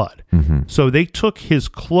in blood. Mm-hmm. So they took his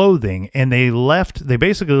clothing and they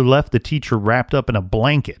basically left the teacher wrapped up in a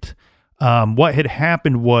blanket. What had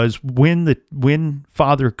happened was when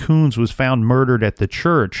Father Coons was found murdered at the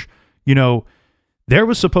church, there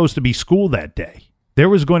was supposed to be school that day. There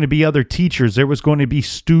was going to be other teachers. There was going to be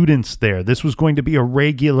students there. This was going to be a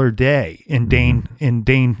regular day in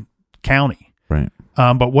Dane County. Right.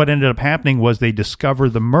 But what ended up happening was they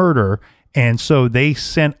discovered the murder, and so they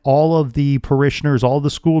sent all of the parishioners, all the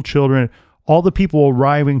school children, all the people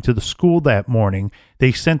arriving to the school that morning,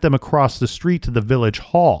 they sent them across the street to the village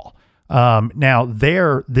hall. Now,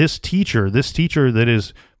 this teacher that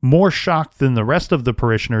is more shocked than the rest of the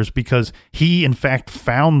parishioners because he, in fact,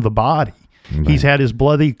 found the body. Right. He's had his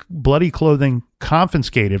bloody clothing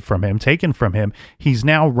confiscated from him, taken from him. He's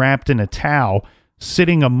now wrapped in a towel,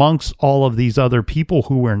 sitting amongst all of these other people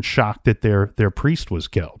who were in shock that their priest was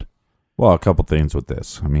killed. Well, a couple things with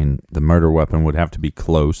this. I mean, the murder weapon would have to be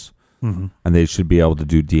close, and they should be able to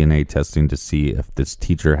do DNA testing to see if this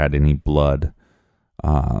teacher had any blood,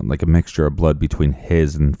 like a mixture of blood between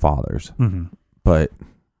his and Father's. Mm-hmm. But,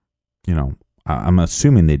 I'm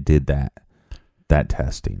assuming they did that. that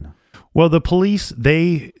testing? Well, the police,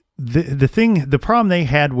 the problem they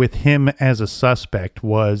had with him as a suspect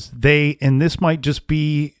was and this might just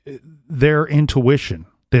be their intuition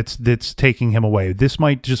that's taking him away. This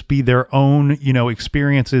might just be their own,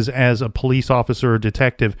 experiences as a police officer or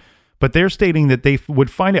detective, but they're stating that they would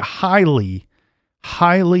find it highly,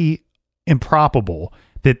 highly improbable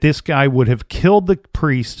that this guy would have killed the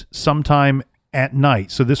priest sometime at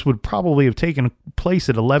night. So this would probably have taken place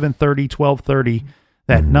at 11:30, 12:30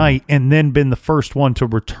 that night, and then been the first one to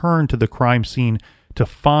return to the crime scene to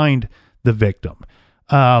find the victim.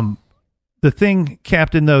 The thing,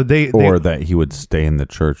 Captain, though, that he would stay in the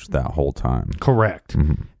church that whole time. Correct.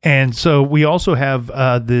 And so we also have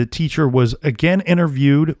the teacher was again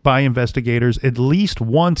interviewed by investigators at least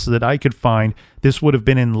once that I could find. This would have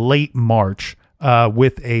been in late March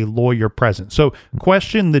with a lawyer present. So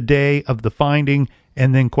question the day of the finding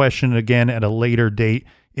and then question again at a later date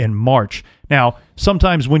in March. Now,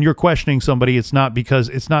 sometimes when you're questioning somebody, it's not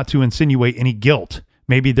to insinuate any guilt.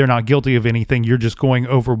 Maybe they're not guilty of anything. You're just going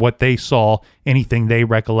over what they saw, anything they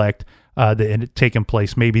recollect that had taken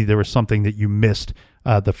place. Maybe there was something that you missed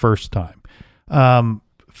the first time.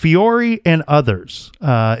 Fiore and others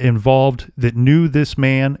involved that knew this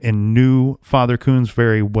man and knew Father Coons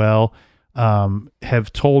very well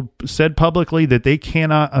have said publicly that they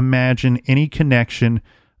cannot imagine any connection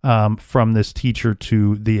from this teacher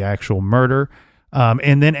to the actual murder.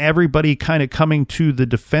 And then everybody kind of coming to the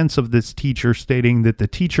defense of this teacher, stating that the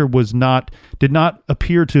teacher did not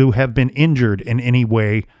appear to have been injured in any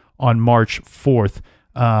way on March 4th.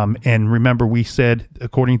 And remember, we said,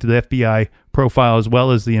 according to the FBI profile, as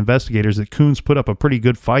well as the investigators, that Coons put up a pretty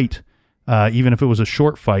good fight, even if it was a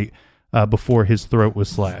short fight, before his throat was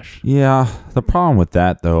slashed. Yeah. The problem with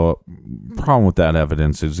that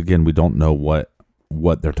evidence is, again, we don't know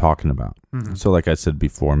what they're talking about. So like I said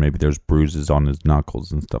before, maybe there's bruises on his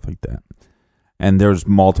knuckles and stuff like that. And there's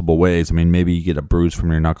multiple ways. I mean, maybe you get a bruise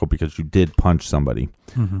from your knuckle because you did punch somebody.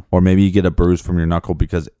 Or maybe you get a bruise from your knuckle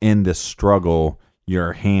because in this struggle,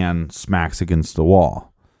 your hand smacks against the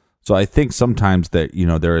wall. So I think sometimes that,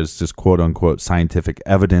 there is this quote unquote scientific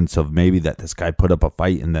evidence of maybe that this guy put up a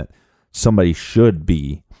fight and that somebody should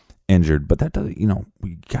be injured. But that doesn't,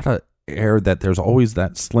 we got to air that there's always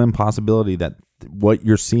that slim possibility that what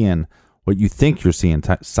you're seeing, what you think you're seeing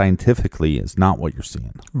scientifically is not what you're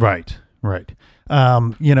seeing. Right.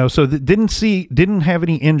 So didn't have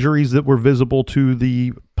any injuries that were visible to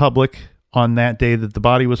the public on that day that the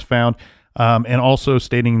body was found. And also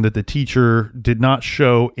stating that the teacher did not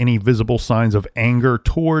show any visible signs of anger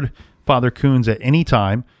toward Father Coons at any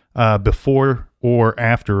time before or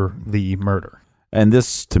after the murder. And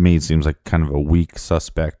this, to me, seems like kind of a weak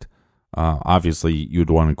suspect. Obviously, you'd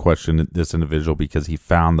want to question this individual because he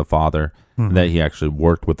found the father, that he actually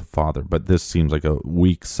worked with the father. But this seems like a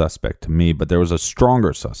weak suspect to me. But there was a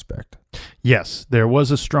stronger suspect. Yes, there was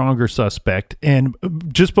a stronger suspect. And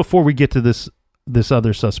just before we get to this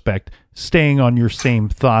other suspect, staying on your same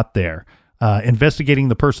thought there, investigating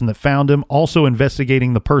the person that found him, also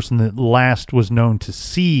investigating the person that last was known to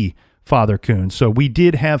see Father Coons. So we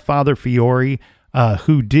did have Father Fiore,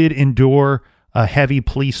 who did endure heavy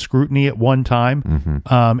police scrutiny at one time.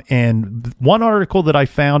 And one article that I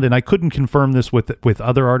found, and I couldn't confirm this with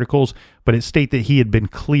other articles, but it stated that he had been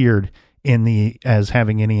cleared as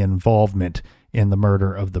having any involvement in the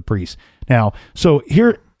murder of the priest. Now, so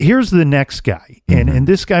here's the next guy, and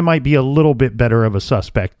this guy might be a little bit better of a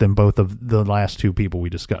suspect than both of the last two people we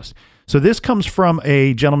discussed. So this comes from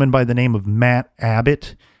a gentleman by the name of Matt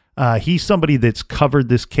Abbott. He's somebody that's covered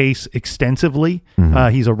this case extensively.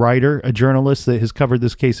 He's a writer, a journalist that has covered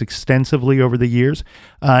this case extensively over the years.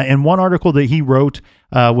 And one article that he wrote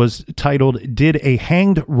was titled, "Did a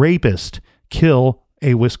Hanged Rapist Kill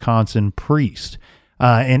a Wisconsin Priest?"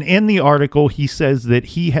 And in the article, he says that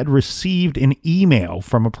he had received an email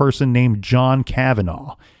from a person named John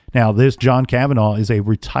Kavanaugh. Now, this John Kavanaugh is a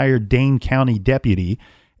retired Dane County deputy,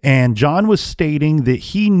 and John was stating that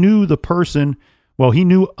he knew the person. Well, he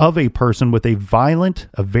knew of a person with a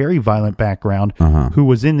very violent background who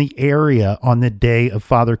was in the area on the day of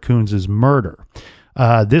Father Coons' murder.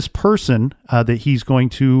 This person that he's going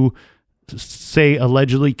to say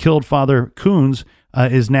allegedly killed Father Coons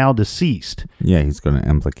is now deceased. Yeah, he's going to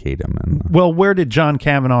implicate him. Well, where did John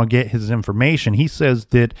Kavanaugh get his information? He says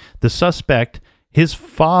that the suspect, his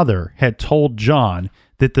father, had told John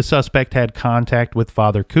that the suspect had contact with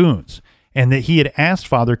Father Coons, and that he had asked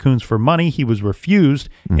Father Coons for money. He was refused.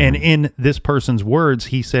 And in this person's words,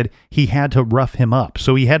 he said he had to rough him up.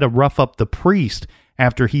 So he had to rough up the priest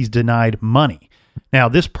after he's denied money. Now,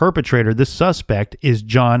 this perpetrator, this suspect, is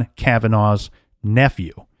John Kavanaugh's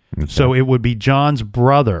nephew. So it would be John's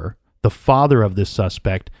brother, the father of this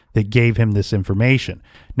suspect, that gave him this information.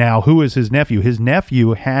 Now, who is his nephew? His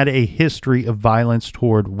nephew had a history of violence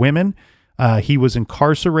toward women. He was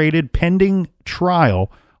incarcerated pending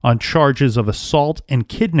trial on charges of assault and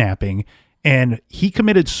kidnapping, and he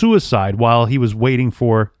committed suicide while he was waiting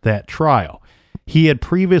for that trial. He had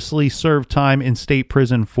previously served time in state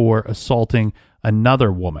prison for assaulting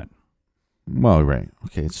another woman. Well, right.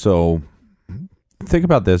 Okay, so think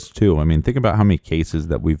about this, too. I mean, think about how many cases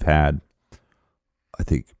that we've had. I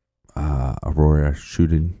think Aurora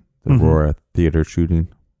shooting, the Aurora Theater shooting.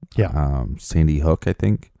 Yeah. Sandy Hook, I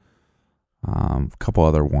think. A couple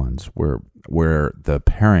other ones where the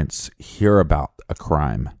parents hear about a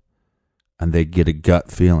crime and they get a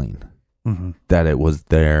gut feeling that it was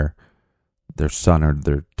their son or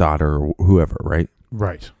their daughter or whoever, right?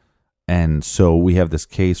 Right. And so we have this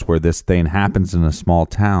case where this thing happens in a small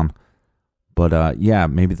town, but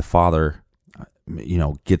maybe the father,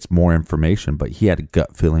 gets more information, but he had a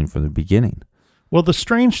gut feeling from the beginning. Well, the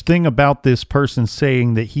strange thing about this person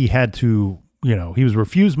saying that he had to, he was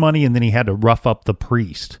refused money and then he had to rough up the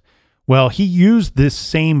priest. Well, he used this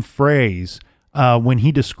same phrase when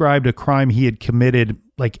he described a crime he had committed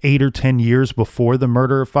like 8 or 10 years before the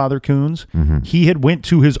murder of Father Coons. He had went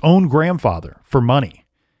to his own grandfather for money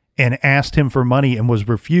and asked him for money and was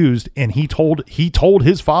refused. And he told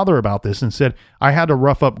his father about this and said, I had to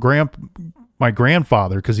rough up my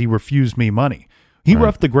grandfather because he refused me money. He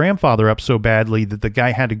roughed the grandfather up so badly that the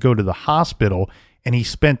guy had to go to the hospital, and he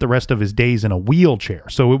spent the rest of his days in a wheelchair.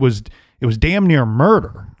 So it was damn near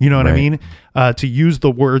murder. You know what I mean? To use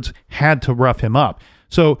the words had to rough him up.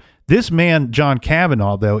 So this man, John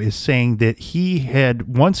Kavanaugh, though, is saying that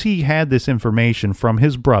once he had this information from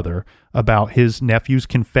his brother about his nephew's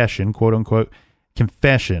confession, quote unquote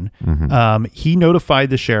confession, he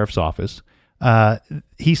notified the sheriff's office.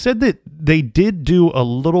 He said that they did do a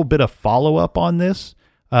little bit of follow-up on this.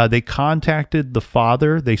 They contacted the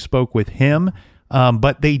father. They spoke with him.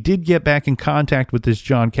 But they did get back in contact with this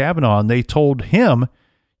John Kavanaugh, and they told him,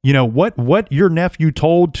 what your nephew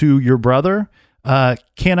told to your brother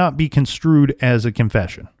cannot be construed as a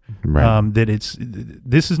confession. Right.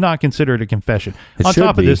 This is not considered a confession. On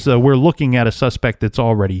top of this, we're looking at a suspect that's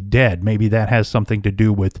already dead. Maybe that has something to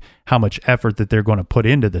do with how much effort that they're going to put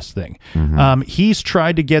into this thing. He's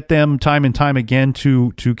tried to get them time and time again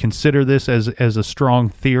to consider this as a strong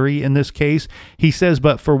theory in this case. He says,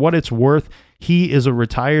 but for what it's worth, he is a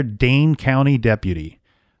retired Dane County deputy.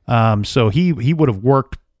 So he would have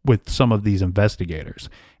worked with some of these investigators.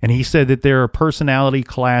 And he said that there are personality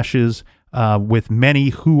clashes with many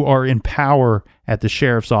who are in power at the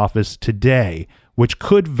sheriff's office today, which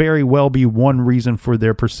could very well be one reason for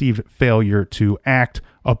their perceived failure to act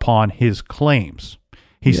upon his claims.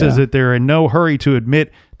 He says that they're in no hurry to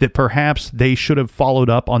admit that perhaps they should have followed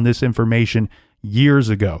up on this information years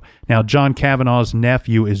ago. Now, John Kavanaugh's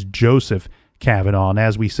nephew is Joseph Kavanaugh, and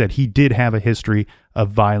as we said, he did have a history of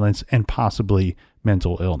violence and possibly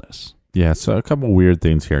mental illness. Yeah, so a couple weird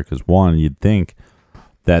things here, because one, you'd think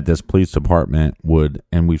that this police department would,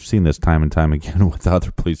 and we've seen this time and time again with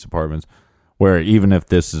other police departments, where even if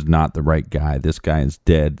this is not the right guy, this guy is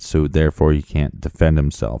dead, so therefore he can't defend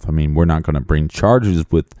himself. I mean, we're not going to bring charges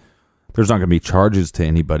there's not going to be charges to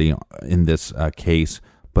anybody in this case,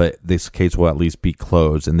 but this case will at least be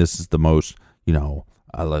closed, and this is the most,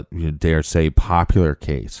 dare say, popular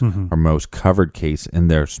case or most covered case in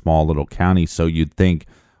their small little county, so you'd think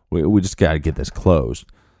we just got to get this closed.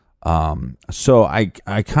 So I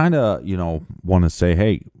kind of, want to say,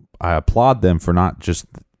 hey, I applaud them for not just,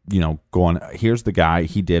 going, here's the guy,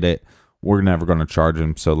 he did it, we're never going to charge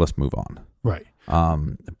him, so let's move on. Right.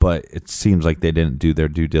 But it seems like they didn't do their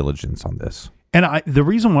due diligence on this. And the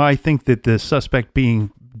reason why I think that the suspect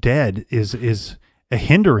being dead is a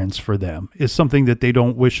hindrance for them, is something that they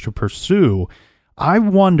don't wish to pursue. I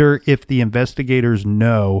wonder if the investigators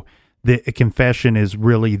know that a confession is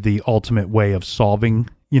really the ultimate way of solving,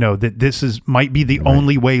 that this might be the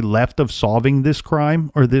only way left of solving this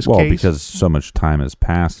crime or this case. Well, because so much time has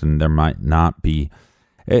passed and there might not be,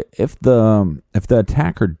 if the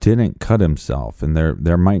attacker didn't cut himself, and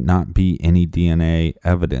there might not be any DNA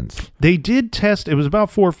evidence. They did test, it was about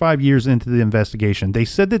 4 or 5 years into the investigation. They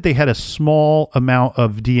said that they had a small amount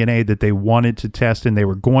of DNA that they wanted to test and they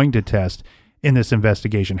were going to test in this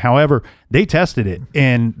investigation. However, they tested it,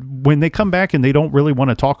 and when they come back and they don't really want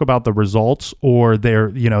to talk about the results, or they're,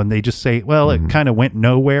 and they just say, well, it kind of went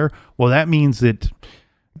nowhere. Well, that means that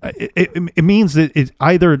it means that it's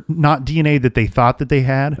either not DNA that they thought that they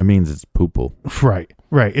had. It means it's poo-poo. Right.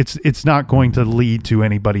 It's not going to lead to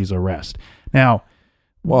anybody's arrest. Now,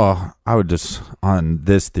 Well, I would just, on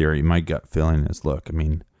this theory, my gut feeling is, look, I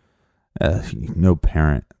mean, no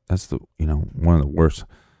parent, that's one of the worst,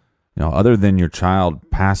 other than your child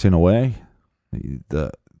passing away,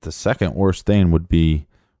 the second worst thing would be,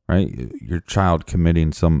 right, your child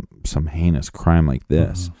committing some heinous crime like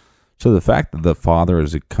this. Mm-hmm. So the fact that the father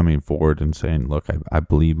is coming forward and saying, look, I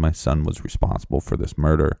believe my son was responsible for this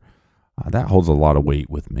murder, that holds a lot of weight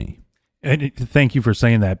with me. And thank you for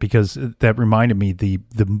saying that, because that reminded me,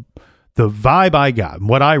 the vibe I got,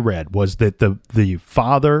 what I read was that the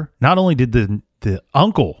father, not only did the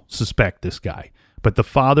uncle suspect this guy, but the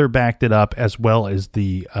father backed it up, as well as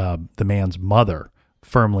the man's mother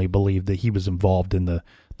firmly believed that he was involved in the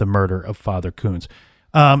murder of Father Coons.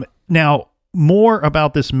 Now, more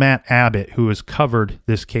about this Matt Abbott, who has covered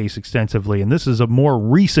this case extensively, and this is a more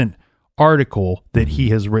recent article that he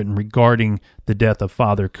has written regarding the death of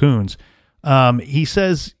Father Coons. He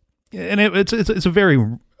says, and it's a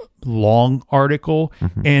very long article,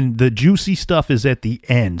 and the juicy stuff is at the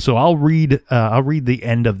end. So I'll read the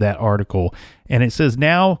end of that article, and it says,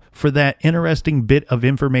 now for that interesting bit of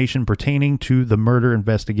information pertaining to the murder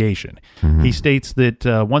investigation. He states that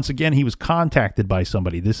once again he was contacted by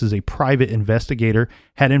somebody. This is a private investigator,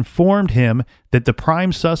 had informed him that the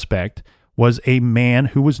prime suspect was a man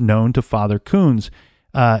who was known to Father Coons.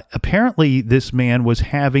 Apparently, this man was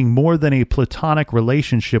having more than a platonic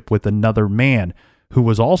relationship with another man who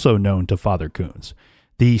was also known to Father Coons.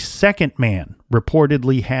 The second man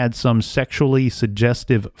reportedly had some sexually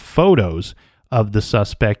suggestive photos of the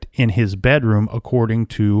suspect in his bedroom, according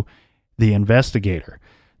to the investigator.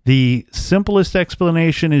 The simplest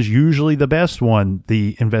explanation is usually the best one,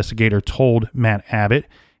 the investigator told Matt Abbott,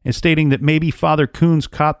 and stating that maybe Father Coons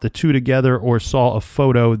caught the two together or saw a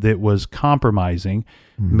photo that was compromising.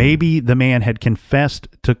 Maybe the man had confessed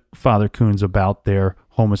to Father Coons about their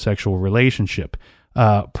homosexual relationship.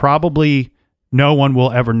 Probably no one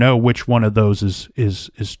will ever know which one of those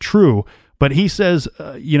is true. But he says,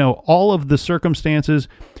 all of the circumstances,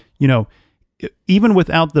 even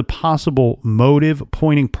without the possible motive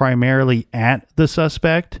pointing primarily at the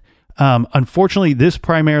suspect, unfortunately, this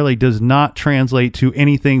primarily does not translate to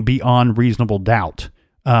anything beyond reasonable doubt.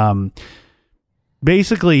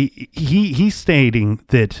 Basically, he's stating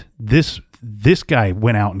that this guy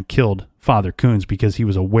went out and killed Father Coons because he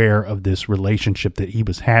was aware of this relationship that he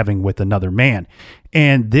was having with another man.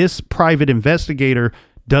 And this private investigator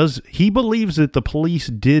he believes that the police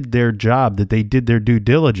did their job, that they did their due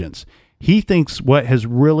diligence. He thinks what has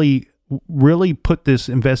really put this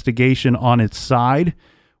investigation on its side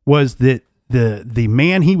was that the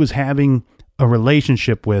man he was having a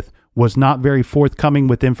relationship with was not very forthcoming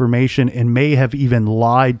with information and may have even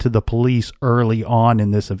lied to the police early on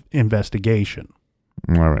in this investigation.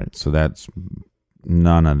 All right, so that's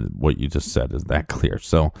none of what you just said is that clear.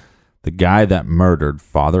 So the guy that murdered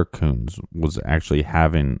Father Coons was actually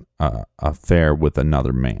having an affair with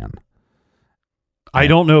another man. I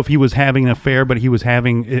don't know if he was having an affair, but he was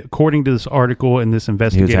having, according to this article and this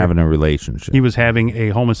investigator, he was having a relationship. He was having a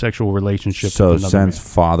homosexual relationship so with another man.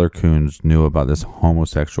 Since Father Coons knew about this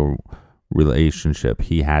homosexual relationship,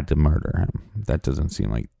 he had to murder him. That doesn't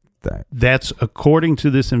seem like that. That's according to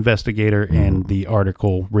this investigator and the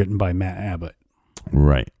article written by Matt Abbott.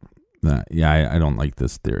 Right. I don't like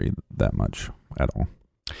this theory that much at all.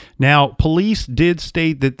 Now, police did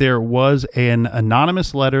state that there was an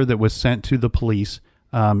anonymous letter that was sent to the police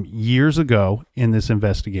years ago in this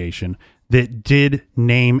investigation that did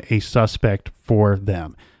name a suspect for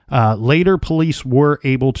them. Later, police were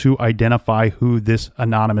able to identify who this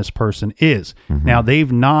anonymous person is. Now,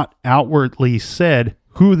 they've not outwardly said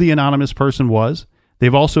who the anonymous person was.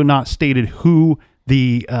 They've also not stated who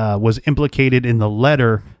was implicated in the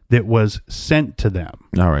letter that was sent to them.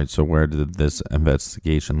 All right, so where did this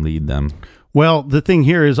investigation lead them? Well, the thing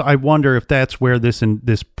here is I wonder if that's where this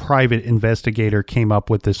private investigator came up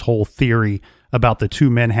with this whole theory about the two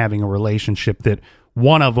men having a relationship, that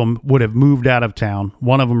one of them would have moved out of town,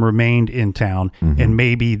 one of them remained in town, and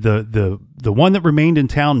maybe the one that remained in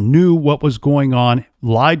town knew what was going on,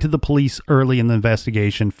 lied to the police early in the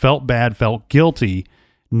investigation, felt bad, felt guilty,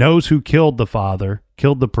 knows who killed the father,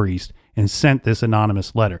 killed the priest, and sent this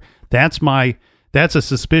anonymous letter. That's a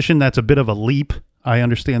suspicion. That's a bit of a leap. I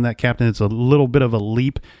understand that, Captain. It's a little bit of a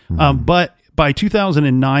leap. But by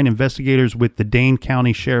 2009, investigators with the Dane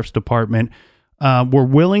County Sheriff's Department were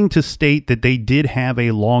willing to state that they did have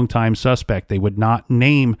a longtime suspect. They would not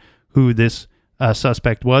name who this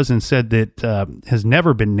suspect was and said that has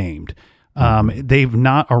never been named. They've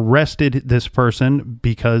not arrested this person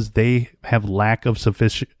because they have lack of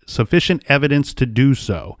sufficient evidence to do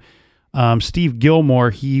so. Steve Gilmore,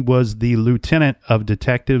 he was the lieutenant of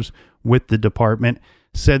detectives with the department,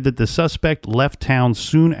 said that the suspect left town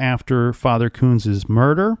soon after Father Coons'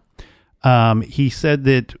 murder. He said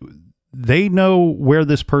that they know where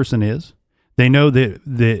this person is. They know that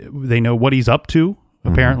they know what he's up to.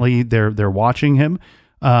 Apparently, they're watching him,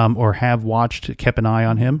 or have watched, kept an eye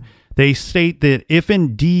on him. They state that if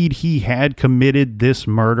indeed he had committed this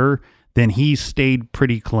murder, then he's stayed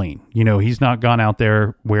pretty clean. You know, he's not gone out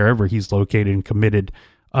there wherever he's located and committed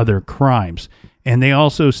other crimes. And they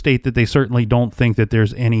also state that they certainly don't think that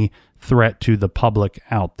there's any threat to the public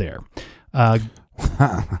out there. Yeah,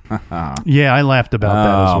 I laughed about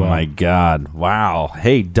that as well. Oh, my God. Wow.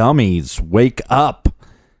 Hey, dummies, wake up.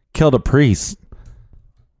 Killed a priest.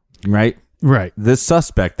 Right? Right. This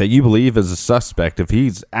suspect that you believe is a suspect, if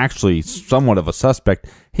he's actually somewhat of a suspect,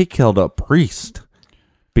 he killed a priest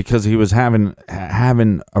because he was having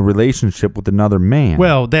a relationship with another man.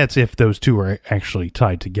 Well, that's if those two are actually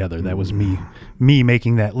tied together. That was me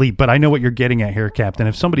making that leap. But I know what you're getting at here, Captain.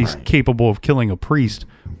 If somebody's capable of killing a priest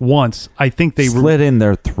once, I think they slit in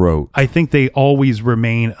their throat. I think they always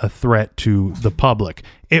remain a threat to the public.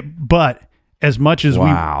 But as much as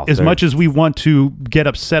we want to get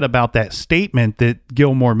upset about that statement that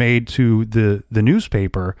Gilmore made to the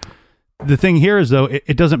newspaper, the thing here is, though,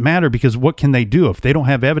 it doesn't matter, because what can they do? If they don't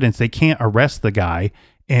have evidence, they can't arrest the guy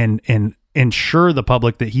and ensure the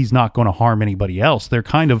public that he's not going to harm anybody else. They're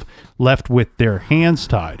kind of left with their hands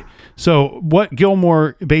tied. So what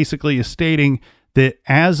Gilmore basically is stating, that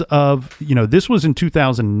as of, this was in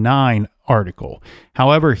 2009 article.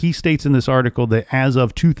 However, he states in this article that as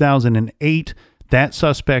of 2008, that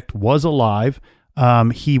suspect was alive.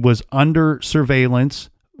 He was under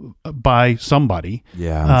surveillance by somebody.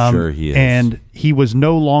 Yeah, I'm sure he is. And he was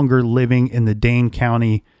no longer living in the Dane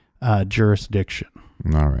County jurisdiction.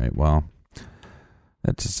 All right. Well,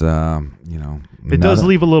 that's just, it does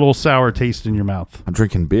leave a little sour taste in your mouth. I'm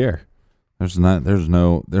drinking beer. There's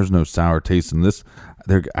no sour taste in this.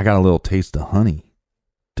 I got a little taste of honey.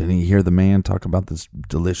 Didn't you hear the man talk about this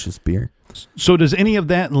delicious beer? So does any of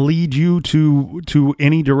that lead you to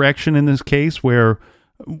any direction in this case where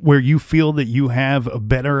you feel that you have a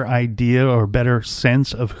better idea or better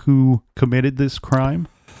sense of who committed this crime?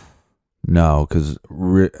 No, because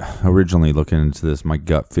originally looking into this, my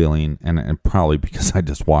gut feeling, and probably because I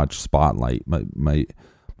just watched Spotlight, my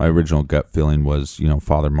original gut feeling was,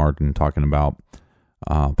 Father Martin talking about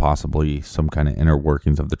possibly some kind of inner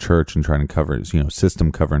workings of the church and trying to cover,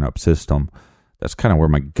 system covering up system. That's kind of where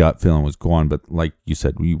my gut feeling was going. But like you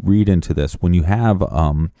said, you read into this, when you have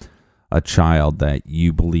a child that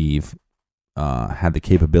you believe had the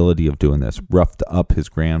capability of doing this, roughed up his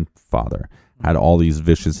grandfather, had all these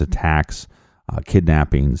vicious attacks,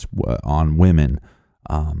 kidnappings on women,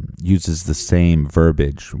 uses the same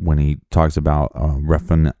verbiage when he talks about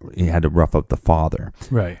he had to rough up the father,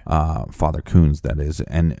 right? Father Coons, that is,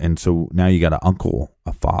 and so now you got an uncle,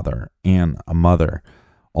 a father, and a mother,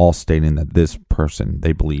 all stating that this person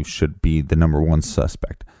they believe should be the number one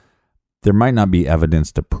suspect. There might not be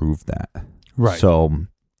evidence to prove that, right? So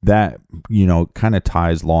that kind of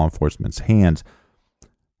ties law enforcement's hands.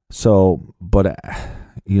 So, but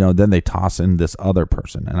then they toss in this other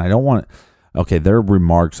person, and I don't want. Okay, their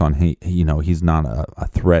remarks on he's not a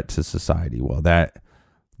threat to society. Well, that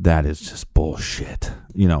is just bullshit.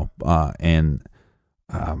 And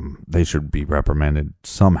they should be reprimanded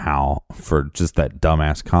somehow for just that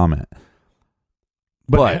dumbass comment.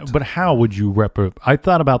 But how would you I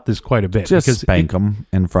thought about this quite a bit. Just spank them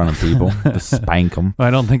in front of people. Just spank them.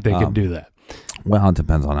 I don't think they can do that. Well, it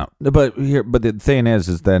depends on that. But the thing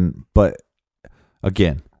is then. But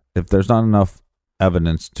again, if there's not enough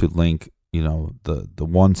evidence to link, the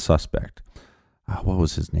one suspect, what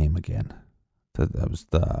was his name again? That was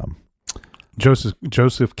the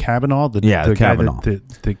Joseph Kavanaugh, the Kavanaugh guy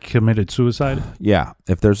that committed suicide. Yeah,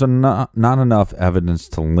 if there's not enough evidence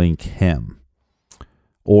to link him,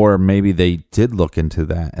 or maybe they did look into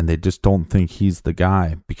that and they just don't think he's the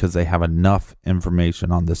guy because they have enough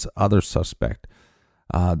information on this other suspect.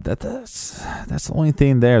 That's the only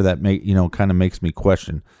thing there that kind of makes me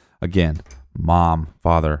question. Again, mom,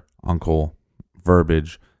 father, uncle,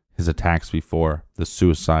 verbiage, his attacks before, the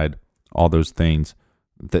suicide, all those things.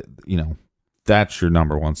 That that's your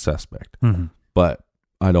number one suspect. Mm-hmm. But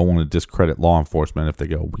I don't want to discredit law enforcement if they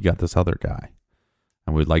go, we got this other guy,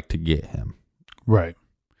 and we'd like to get him. Right.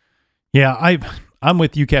 Yeah, I'm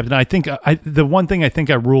with you, Captain. I think the one thing I think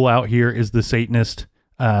I rule out here is the Satanist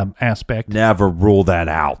aspect. Never rule that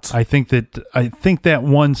out. I think that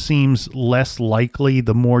one seems less likely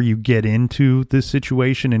the more you get into this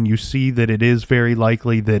situation, and you see that it is very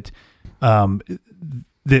likely that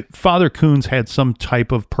that Father Coons had some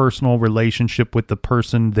type of personal relationship with the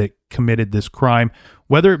person that committed this crime,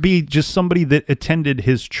 whether it be just somebody that attended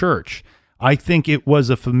his church. I think it was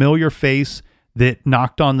a familiar face that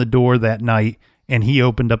knocked on the door that night, and he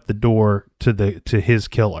opened up the door to his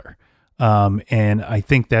killer. And I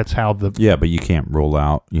think that's how yeah, but you can't rule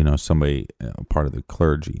out, somebody part of the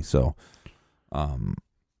clergy. So,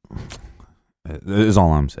 is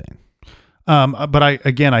all I'm saying. But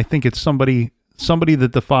I think it's somebody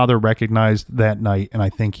that the father recognized that night, and I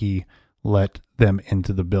think he let them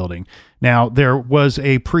into the building. Now, there was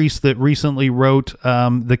a priest that recently wrote,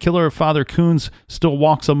 the killer of Father Coons still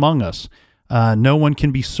walks among us. No one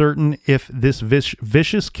can be certain if this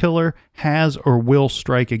vicious killer has or will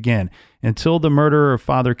strike again. Until the murderer of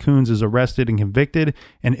Father Coons is arrested and convicted,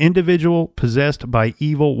 an individual possessed by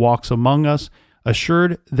evil walks among us,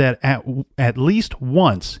 assured that at least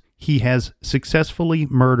once he has successfully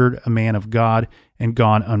murdered a man of God and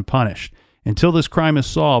gone unpunished. Until this crime is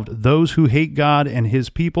solved, those who hate God and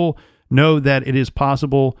his people know that it is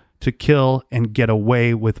possible to kill and get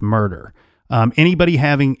away with murder. Anybody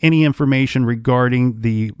having any information regarding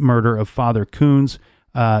the murder of Father Coons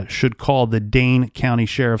should call the Dane County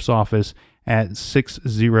Sheriff's Office at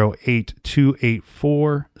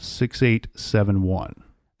 608-284-6871.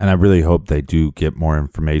 And I really hope they do get more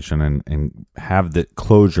information and have the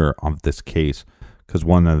closure of this case, because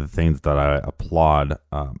one of the things that I applaud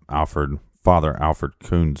Father Alfred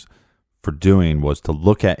Coons for doing was to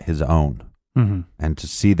look at his own and to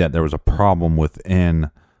see that there was a problem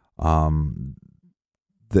within the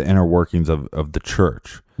inner workings of the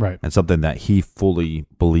church, right? And something that he fully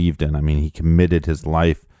believed in. I mean, he committed his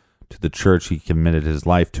life to the church. He committed his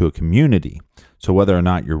life to a community. So whether or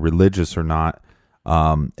not you're religious or not,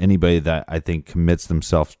 anybody that I think commits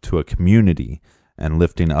themselves to a community and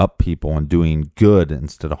lifting up people and doing good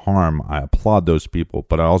instead of harm, I applaud those people.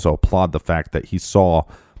 But I also applaud the fact that he saw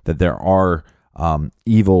that there are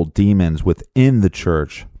evil demons within the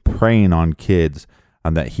church preying on kids,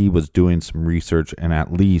 and that he was doing some research and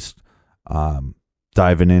at least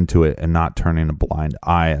diving into it and not turning a blind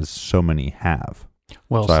eye as so many have.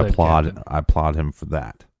 Well, so said, I applaud him for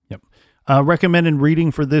that. Yep. Recommended reading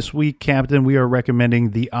for this week, Captain, we are recommending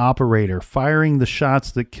The Operator, Firing the Shots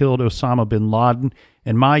That Killed Osama bin Laden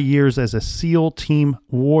in My Years as a SEAL Team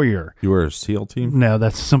Warrior. You were a SEAL team? No,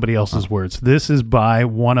 that's somebody else's words. This is by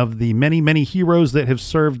one of the many, many heroes that have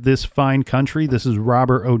served this fine country. This is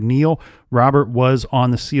Robert O'Neill. Robert was on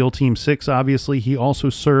the SEAL Team 6, obviously. He also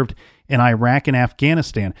served in Iraq and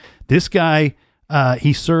Afghanistan. This guy,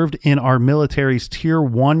 he served in our military's Tier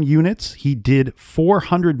 1 units. He did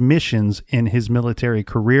 400 missions in his military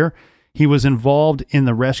career. He was involved in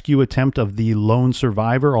the rescue attempt of the lone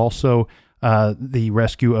survivor, also the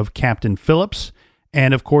rescue of Captain Phillips,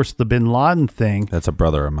 and of course the bin Laden thing. That's a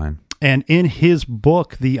brother of mine. And in his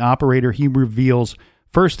book, The Operator, he reveals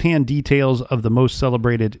firsthand details of the most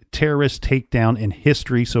celebrated terrorist takedown in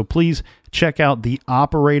history. So please check out The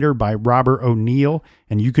Operator by Robert O'Neill,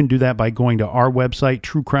 and you can do that by going to our website,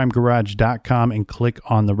 truecrimegarage.com, and click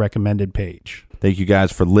on the recommended page. Thank you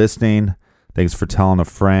guys for listening. Thanks for telling a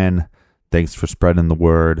friend. Thanks for spreading the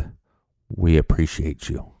word. We appreciate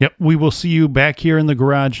you. Yep, we will see you back here in the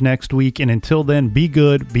garage next week. And until then, be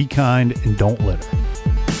good, be kind, and don't litter.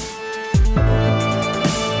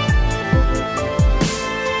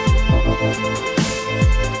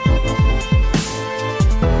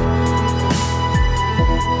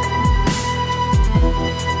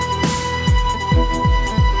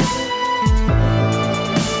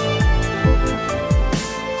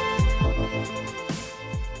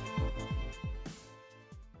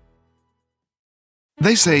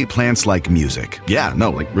 They say plants like music. Yeah, no,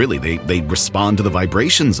 like really, they respond to the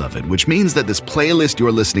vibrations of it, which means that this playlist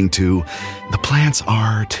you're listening to, the plants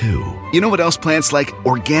are too. You know what else plants like?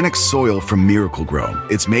 Organic soil from Miracle-Gro.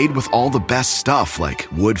 It's made with all the best stuff like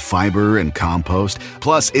wood fiber and compost.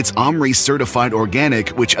 Plus, it's OMRI certified organic,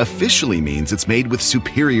 which officially means it's made with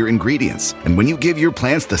superior ingredients. And when you give your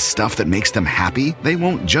plants the stuff that makes them happy, they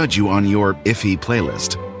won't judge you on your iffy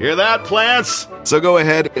playlist. Hear that, plants? So go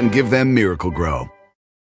ahead and give them Miracle-Gro.